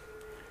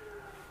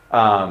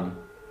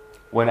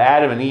 When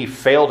Adam and Eve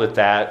failed at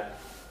that,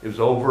 it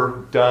was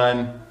over, done.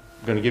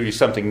 I'm going to give you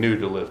something new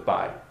to live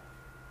by.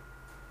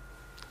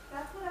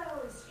 That's what I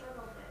always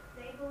struggled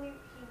with. They believe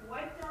he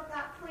wiped out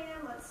that plan,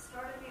 let's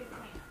start a new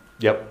plan.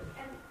 Yep.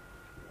 And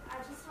I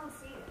just don't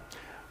see it.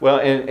 Well,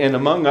 and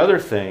among other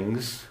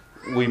things,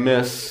 we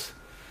miss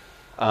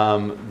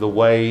the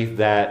way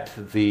that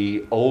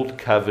the Old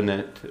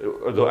Covenant,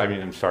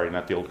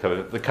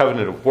 the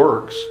Covenant of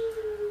Works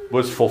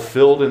was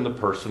fulfilled in the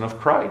person of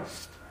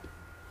Christ,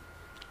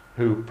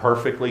 who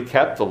perfectly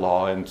kept the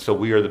law, and so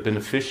we are the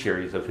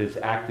beneficiaries of his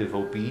active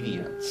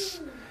obedience.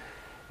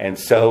 And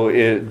so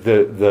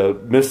the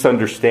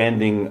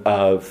misunderstanding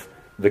of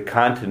the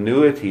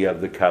continuity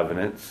of the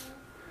covenants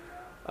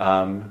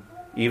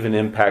even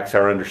impacts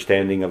our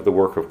understanding of the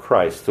work of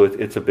Christ. So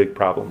it's a big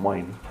problem,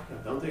 Wayne.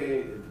 Don't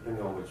they,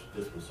 depending on which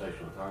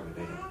dispensational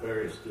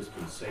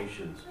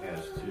dispensations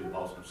as to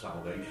also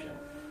salvation.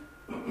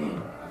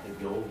 I think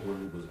the old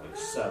one was like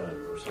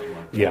 7 or something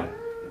like that. Yeah.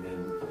 And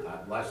then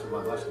last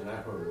thing I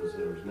heard was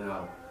there's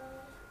now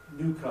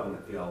New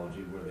Covenant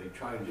theology where they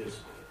try and just,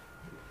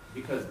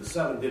 because the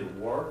 7 didn't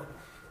work,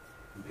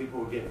 and people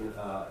were getting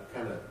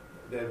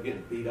they were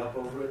getting beat up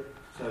over it,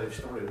 so they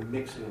started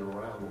mixing it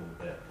around a little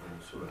bit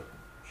and sort of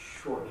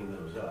shortening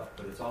those up.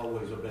 But it's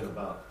always been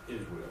about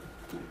Israel.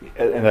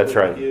 And that's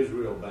right.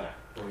 Israel back,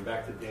 going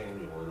back to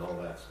Daniel and all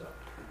that stuff.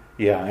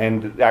 Yeah,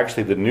 and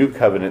actually the New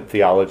Covenant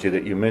theology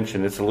that you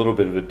mentioned, it's a little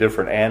bit of a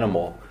different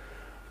animal,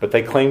 but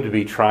they claim to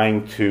be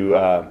trying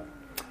to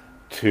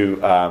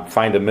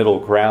find a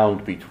middle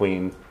ground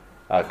between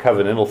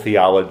covenantal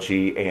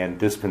theology and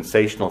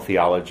dispensational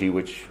theology,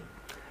 which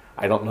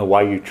I don't know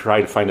why you try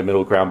to find a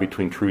middle ground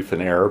between truth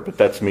and error, but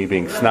that's me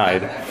being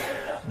snide.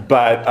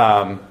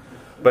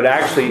 But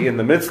actually, in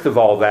the midst of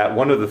all that,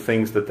 one of the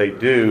things that they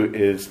do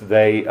is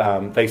they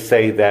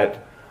say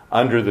that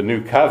under the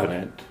New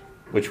Covenant,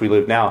 which we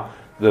live now,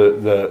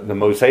 the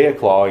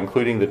Mosaic Law,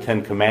 including the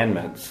Ten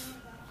Commandments,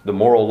 the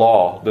moral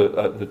law,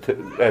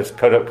 as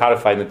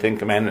codified in the Ten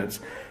Commandments,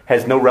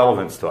 has no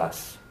relevance to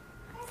us.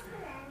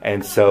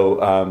 And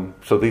so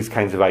these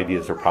kinds of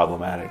ideas are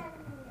problematic.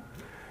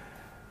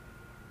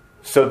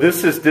 So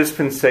this is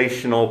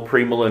dispensational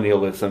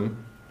premillennialism.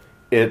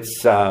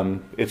 It's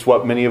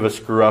what many of us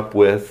grew up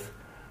with,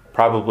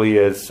 probably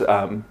as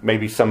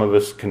maybe some of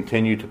us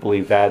continue to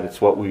believe that. It's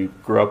what we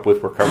grew up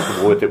with, we're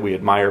comfortable with it, we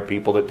admire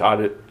people that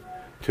taught it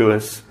to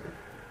us.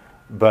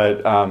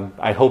 But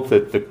I hope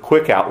that the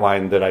quick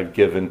outline that I've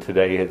given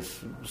today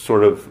has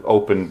sort of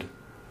opened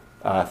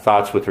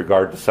thoughts with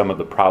regard to some of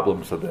the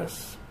problems of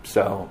this.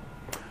 So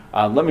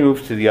let me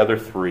move to the other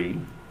 3,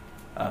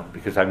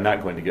 because I'm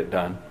not going to get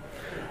done.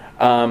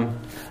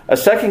 A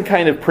second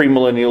kind of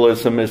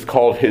premillennialism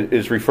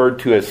is referred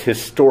to as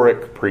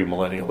historic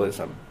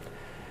premillennialism.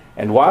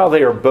 And while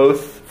they are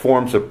both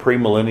forms of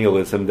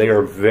premillennialism, they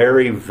are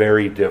very,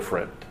 very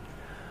different.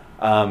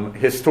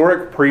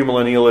 Historic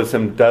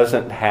premillennialism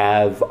doesn't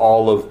have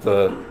all of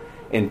the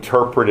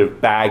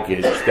interpretive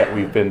baggage that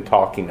we've been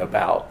talking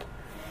about.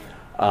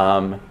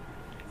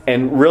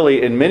 And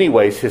really, in many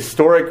ways,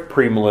 historic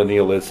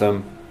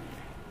premillennialism,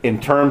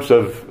 in terms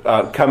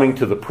of coming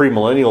to the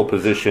premillennial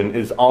position,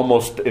 is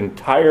almost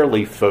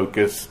entirely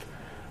focused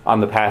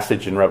on the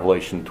passage in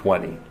Revelation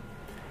 20.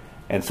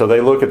 And so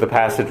they look at the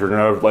passage in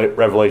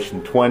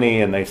Revelation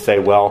 20 and they say,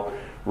 well,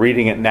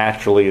 reading it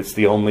naturally, it's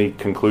the only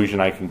conclusion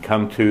I can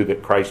come to,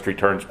 that Christ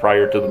returns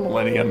prior to the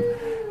millennium,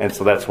 and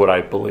so that's what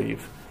I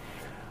believe.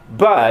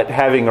 But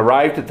having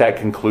arrived at that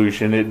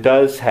conclusion, it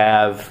does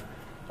have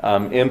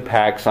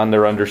impacts on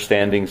their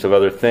understandings of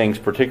other things,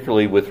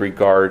 particularly with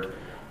regard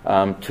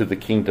to the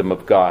kingdom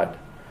of God,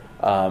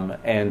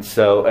 and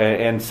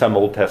some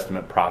Old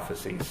Testament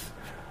prophecies,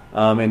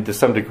 and to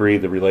some degree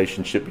the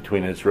relationship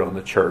between Israel and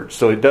the church.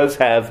 So it does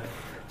have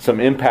some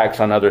impacts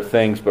on other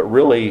things, but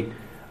really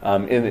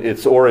in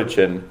its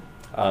origin,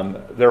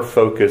 their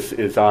focus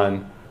is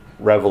on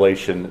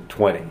Revelation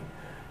 20.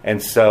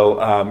 And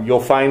so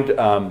you'll find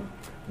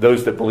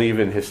those that believe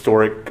in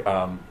historic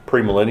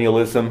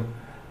premillennialism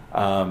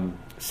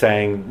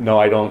saying, no,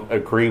 I don't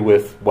agree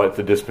with what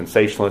the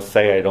dispensationalists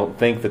say. I don't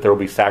think that there will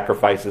be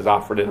sacrifices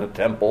offered in a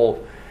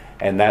temple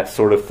and that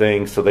sort of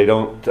thing. So they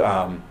don't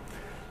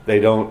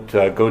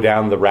go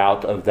down the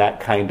route of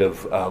that kind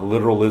of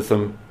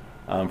literalism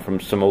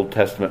from some Old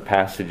Testament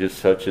passages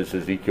such as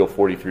Ezekiel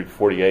 43 to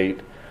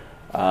 48.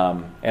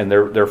 And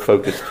their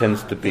focus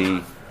tends to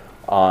be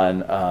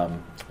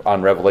on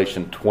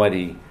Revelation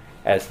 20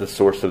 as the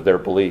source of their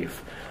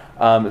belief.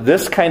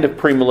 This kind of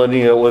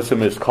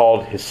premillennialism is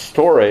called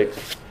historic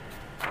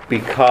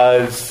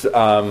because,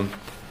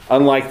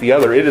 unlike the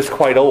other, it is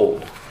quite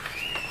old.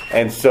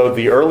 And so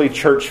the early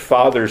church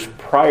fathers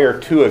prior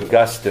to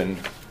Augustine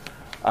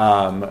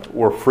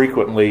were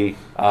frequently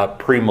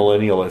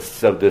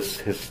premillennialists of this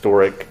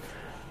historic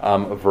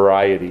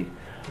variety.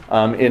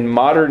 In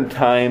modern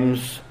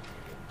times,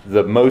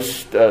 the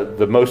most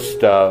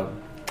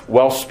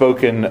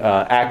well-spoken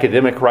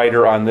academic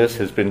writer on this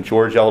has been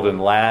George Eldon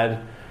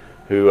Ladd,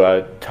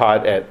 who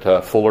taught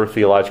at Fuller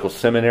Theological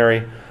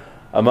Seminary.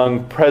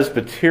 Among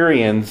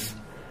Presbyterians,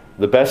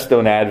 the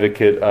best-known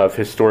advocate of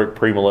historic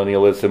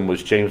premillennialism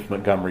was James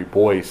Montgomery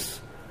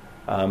Boyce,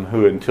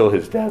 who until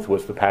his death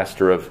was the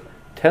pastor of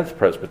 10th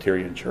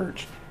Presbyterian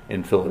Church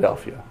in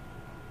Philadelphia.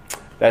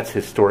 That's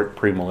historic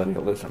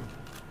premillennialism.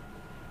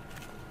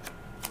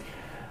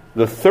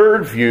 The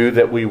third view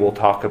that we will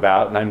talk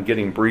about, and I'm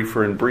getting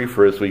briefer and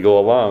briefer as we go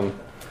along,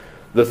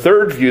 the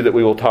third view that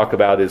we will talk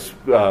about is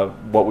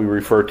what we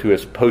refer to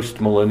as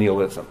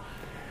postmillennialism.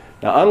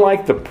 Now,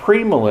 unlike the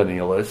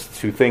premillennialists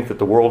who think that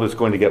the world is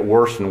going to get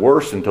worse and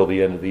worse until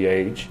the end of the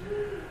age,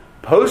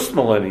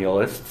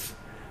 postmillennialists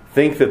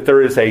think that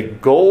there is a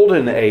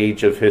golden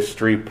age of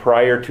history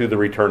prior to the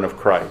return of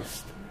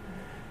Christ.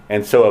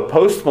 And so a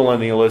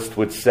postmillennialist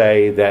would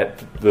say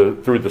that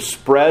through the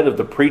spread of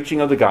the preaching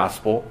of the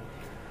gospel,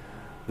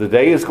 the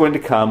day is going to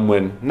come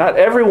when not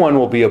everyone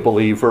will be a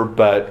believer,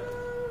 but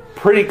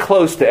pretty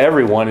close to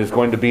everyone is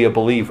going to be a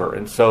believer.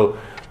 And so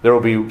there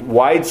will be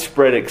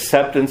widespread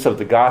acceptance of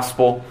the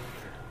gospel.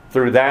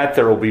 Through that,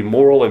 there will be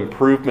moral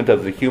improvement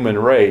of the human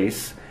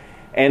race.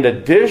 And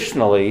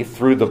additionally,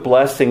 through the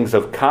blessings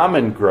of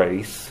common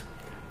grace,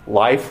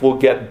 life will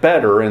get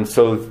better. And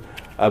so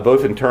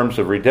both in terms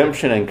of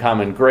redemption and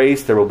common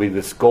grace, there will be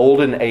this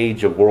golden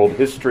age of world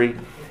history.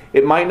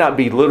 It might not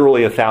be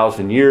literally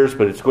 1,000 years,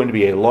 but it's going to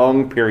be a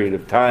long period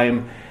of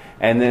time.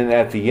 And then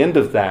at the end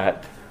of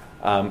that,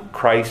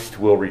 Christ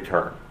will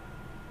return.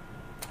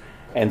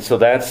 And so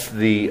that's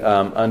the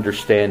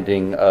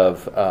understanding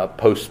of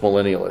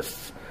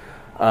postmillennialists.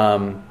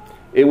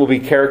 It will be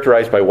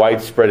characterized by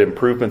widespread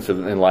improvements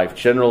in life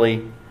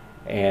generally,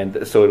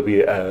 and so it'll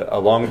be a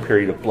long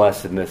period of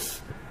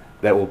blessedness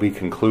that will be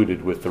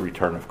concluded with the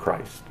return of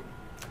Christ.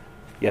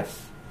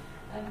 Yes?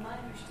 And my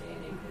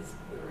understanding, because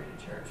we were in a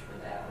church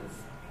where that was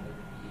kind of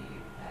the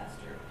view,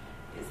 Pastor,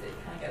 is it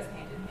kind of goes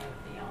hand in hand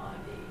with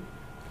theonomy,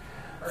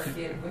 or it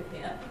did with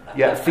him.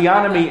 Yeah,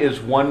 theonomy is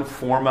one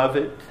form of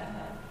it.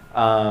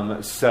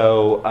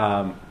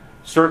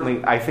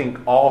 Certainly, I think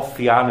all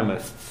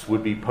theonomists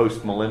would be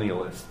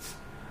postmillennialists,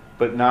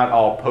 but not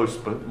all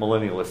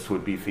postmillennialists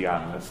would be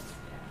theonomists.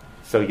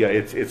 So yeah,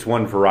 it's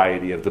one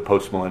variety of the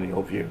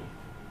postmillennial view.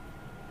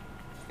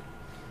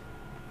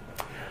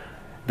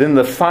 Then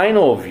the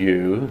final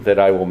view that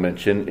I will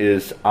mention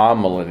is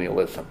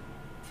amillennialism.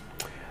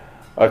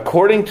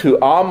 According to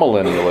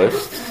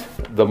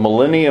amillennialists, the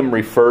millennium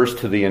refers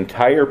to the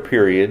entire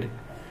period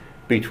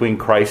between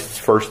Christ's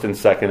first and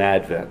second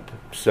advent.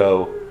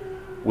 So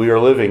we are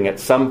living at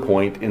some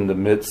point in the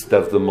midst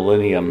of the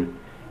millennium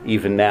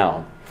even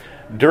now.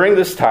 During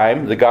this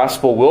time, the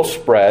gospel will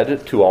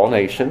spread to all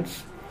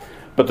nations,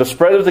 but the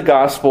spread of the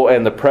gospel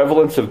and the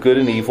prevalence of good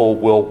and evil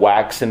will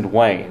wax and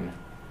wane.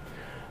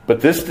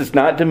 But this does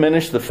not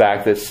diminish the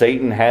fact that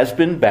Satan has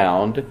been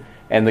bound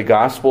and the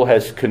gospel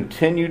has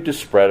continued to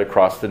spread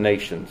across the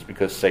nations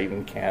because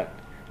Satan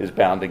is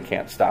bound and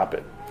can't stop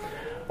it.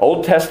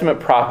 Old Testament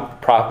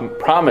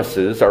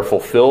promises are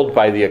fulfilled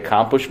by the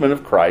accomplishment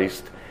of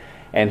Christ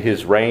and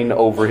his reign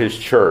over his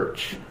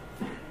church.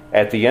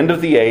 At the end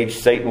of the age,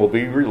 Satan will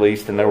be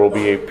released and there will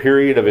be a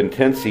period of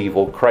intense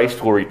evil.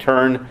 Christ will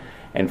return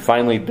and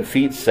finally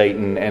defeat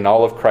Satan and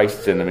all of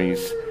Christ's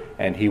enemies,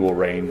 and he will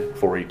reign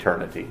for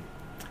eternity.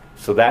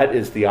 So that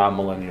is the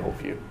amillennial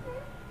view.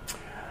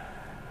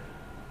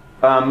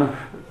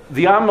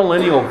 The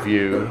amillennial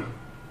view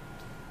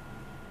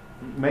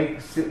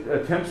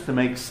attempts to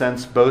make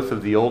sense both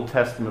of the Old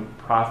Testament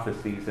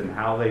prophecies and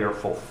how they are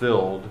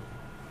fulfilled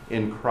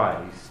in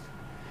Christ.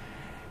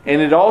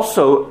 And it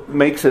also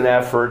makes an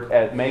effort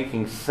at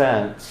making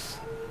sense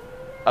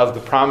of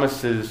the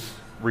promises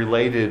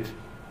related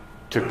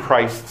to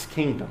Christ's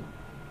kingdom.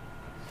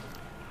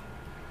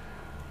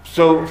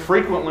 So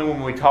frequently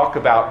when we talk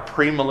about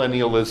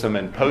premillennialism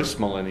and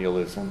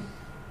postmillennialism,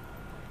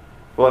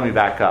 well, let me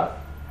back up.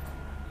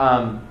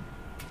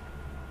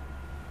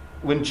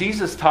 When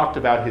Jesus talked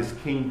about his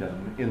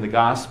kingdom in the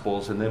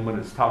Gospels and then when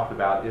it's talked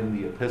about in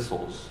the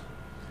epistles,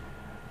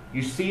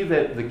 you see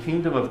that the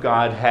kingdom of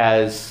God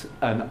has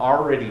an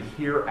already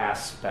here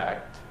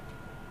aspect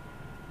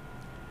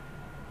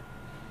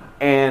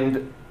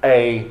and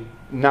a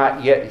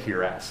not yet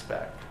here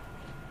aspect.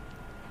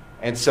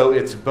 And so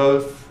it's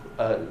both,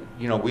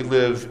 we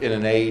live in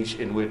an age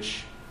in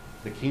which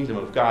the kingdom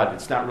of God,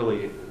 it's not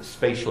really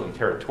spatial and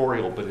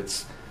territorial, but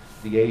it's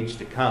the age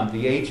to come.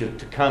 The age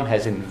to come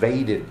has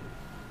invaded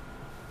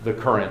the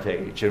current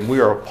age, and we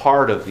are a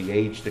part of the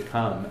age to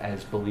come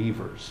as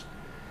believers.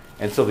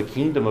 And so the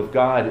kingdom of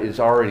God is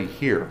already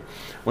here.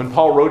 When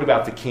Paul wrote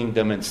about the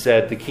kingdom and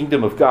said, the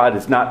kingdom of God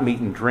is not meat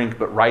and drink,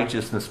 but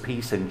righteousness,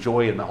 peace, and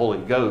joy in the Holy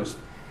Ghost,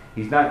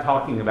 he's not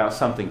talking about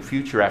something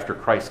future after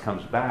Christ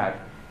comes back.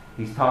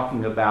 He's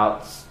talking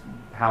about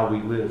how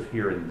we live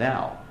here and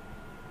now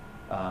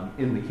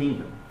in the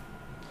kingdom.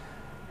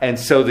 And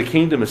so the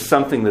kingdom is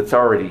something that's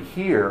already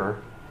here,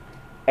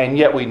 and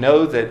yet we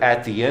know that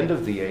at the end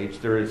of the age,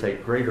 there is a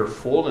greater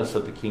fullness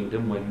of the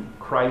kingdom when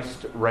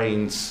Christ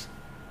reigns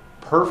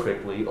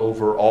perfectly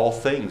over all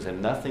things,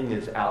 and nothing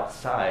is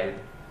outside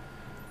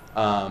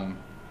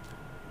the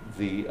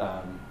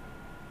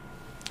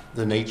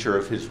nature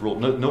of his rule.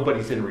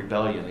 Nobody's in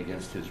rebellion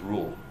against his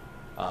rule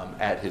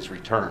at his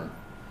return.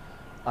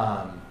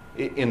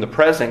 In the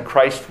present,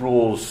 Christ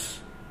rules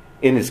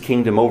in his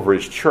kingdom over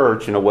his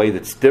church in a way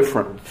that's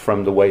different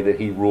from the way that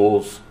he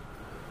rules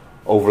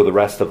over the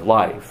rest of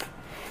life.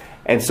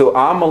 And so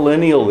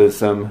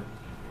amillennialism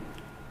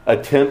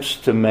attempts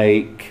to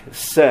make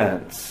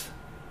sense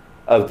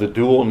of the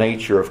dual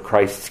nature of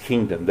Christ's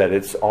kingdom, that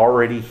it's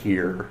already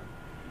here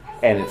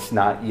and it's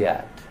not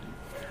yet.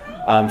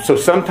 So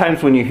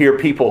sometimes when you hear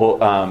people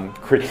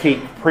critique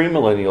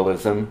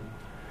premillennialism,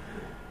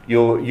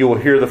 you'll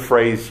hear the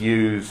phrase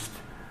used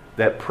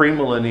that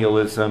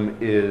premillennialism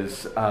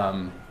is,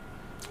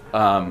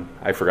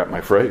 I forgot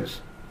my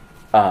phrase,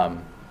 that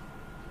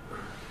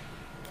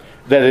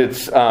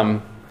it's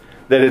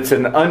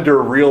an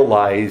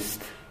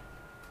under-realized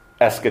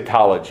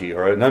eschatology,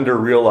 or an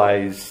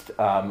under-realized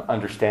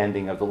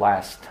understanding of the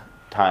last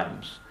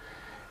times.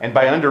 And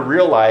by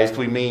under-realized,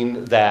 we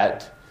mean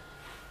that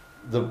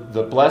the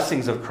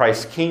blessings of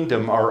Christ's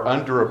kingdom are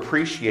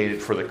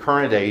underappreciated for the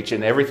current age,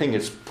 and everything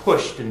is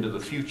pushed into the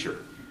future.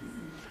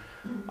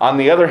 On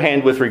the other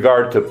hand, with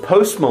regard to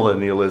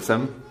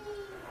postmillennialism,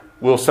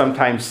 we'll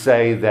sometimes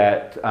say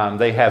that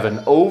they have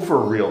an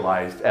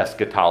over-realized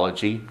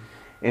eschatology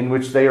in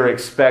which they are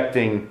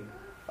expecting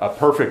a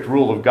perfect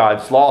rule of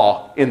God's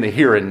law in the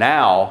here and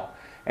now.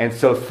 And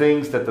so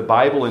things that the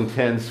Bible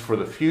intends for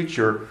the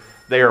future,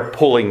 they are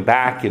pulling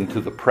back into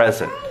the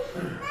present.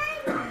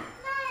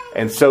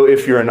 And so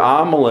if you're an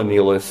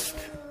amillennialist,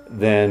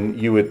 then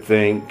you would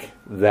think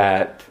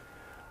that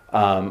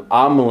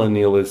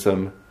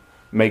amillennialism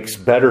makes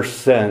better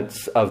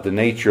sense of the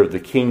nature of the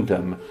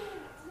kingdom,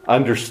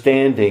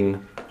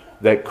 understanding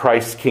that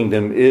Christ's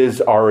kingdom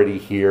is already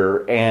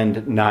here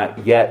and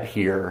not yet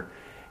here,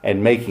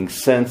 and making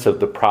sense of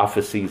the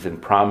prophecies and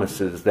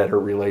promises that are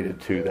related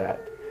to that.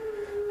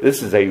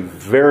 This is a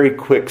very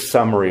quick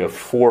summary of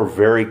 4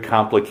 very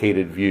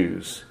complicated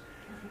views.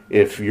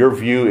 If your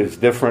view is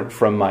different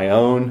from my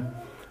own,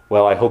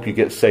 well, I hope you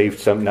get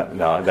saved. But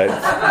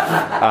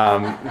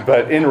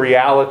in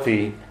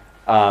reality,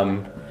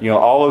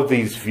 all of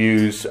these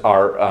views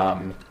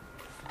are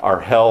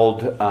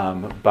held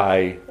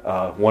by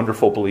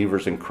wonderful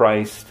believers in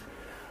Christ.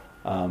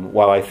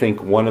 While I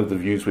think one of the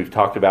views we've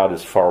talked about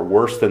is far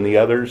worse than the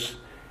others,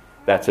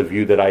 that's a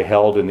view that I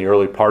held in the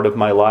early part of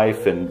my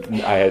life,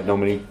 and I had no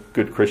many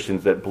good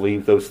Christians that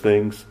believed those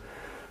things.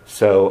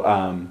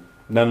 So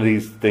none of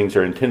these things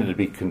are intended to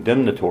be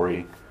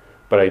condemnatory,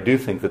 but I do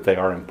think that they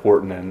are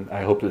important, and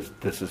I hope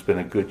this has been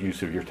a good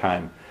use of your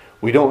time.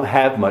 We don't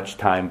have much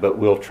time, but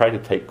we'll try to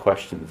take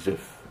questions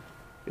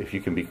if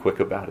you can be quick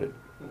about it.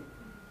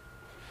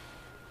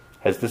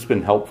 Has this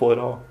been helpful at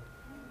all?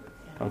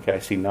 Okay, I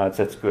see nods.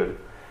 That's good.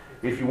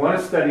 If you want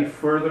to study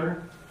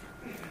further,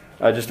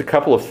 just a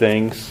couple of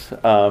things.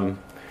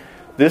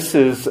 This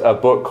is a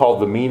book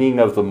called The Meaning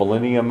of the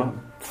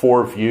Millennium,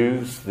 4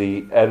 Views.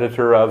 The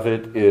editor of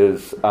it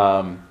is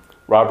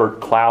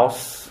Robert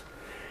Klaus.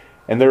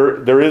 And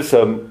there is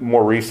a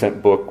more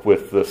recent book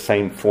with the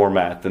same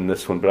format than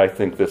this one, but I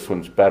think this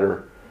one's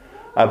better.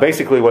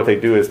 Basically what they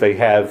do is they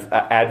have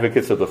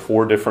advocates of the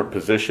 4 different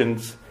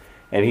positions,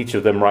 and each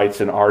of them writes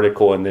an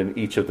article, and then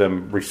each of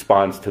them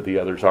responds to the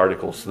other's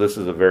article. So this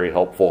is a very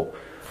helpful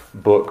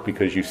book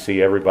because you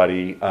see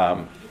everybody,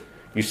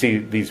 you see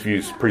these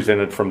views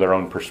presented from their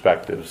own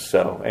perspectives,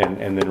 so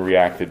and then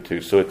reacted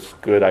to. So it's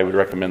good. I would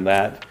recommend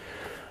that.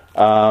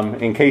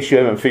 In case you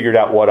haven't figured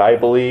out what I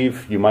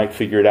believe, you might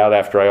figure it out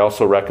after I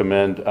also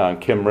recommend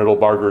Kim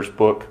Riddlebarger's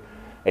book,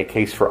 A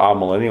Case for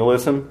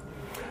Amillennialism.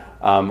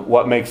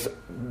 What makes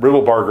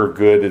Riddlebarger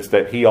good is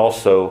that he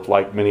also,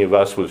 like many of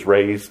us, was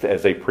raised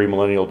as a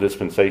premillennial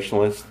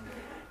dispensationalist,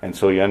 and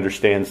so he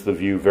understands the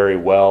view very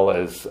well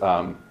as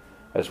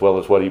well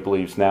as what he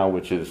believes now,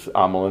 which is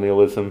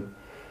amillennialism.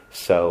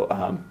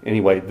 So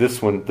anyway,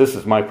 this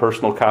is my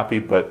personal copy,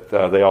 but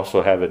they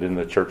also have it in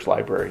the church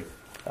library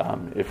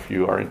if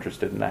you are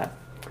interested in that.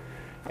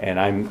 And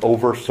I'm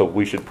over, so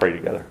we should pray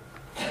together.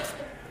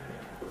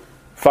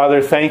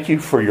 Father, thank you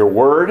for your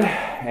word,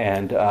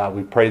 and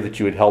we pray that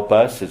you would help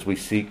us as we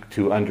seek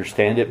to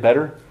understand it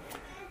better.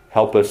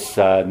 Help us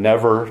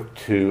never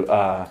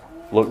to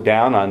look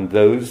down on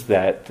those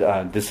that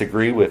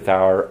disagree with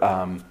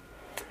our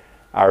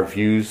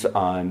views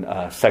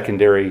on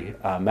secondary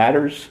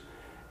matters,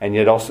 and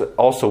yet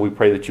also we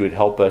pray that you would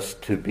help us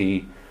to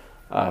be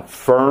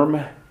firm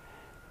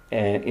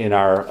in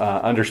our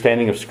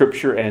understanding of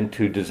Scripture and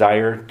to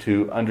desire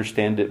to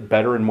understand it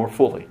better and more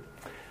fully.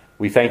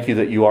 We thank you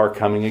that you are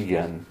coming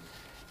again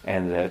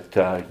and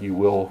that you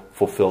will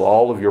fulfill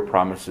all of your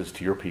promises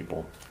to your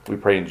people. We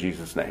pray in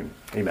Jesus' name.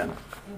 Amen.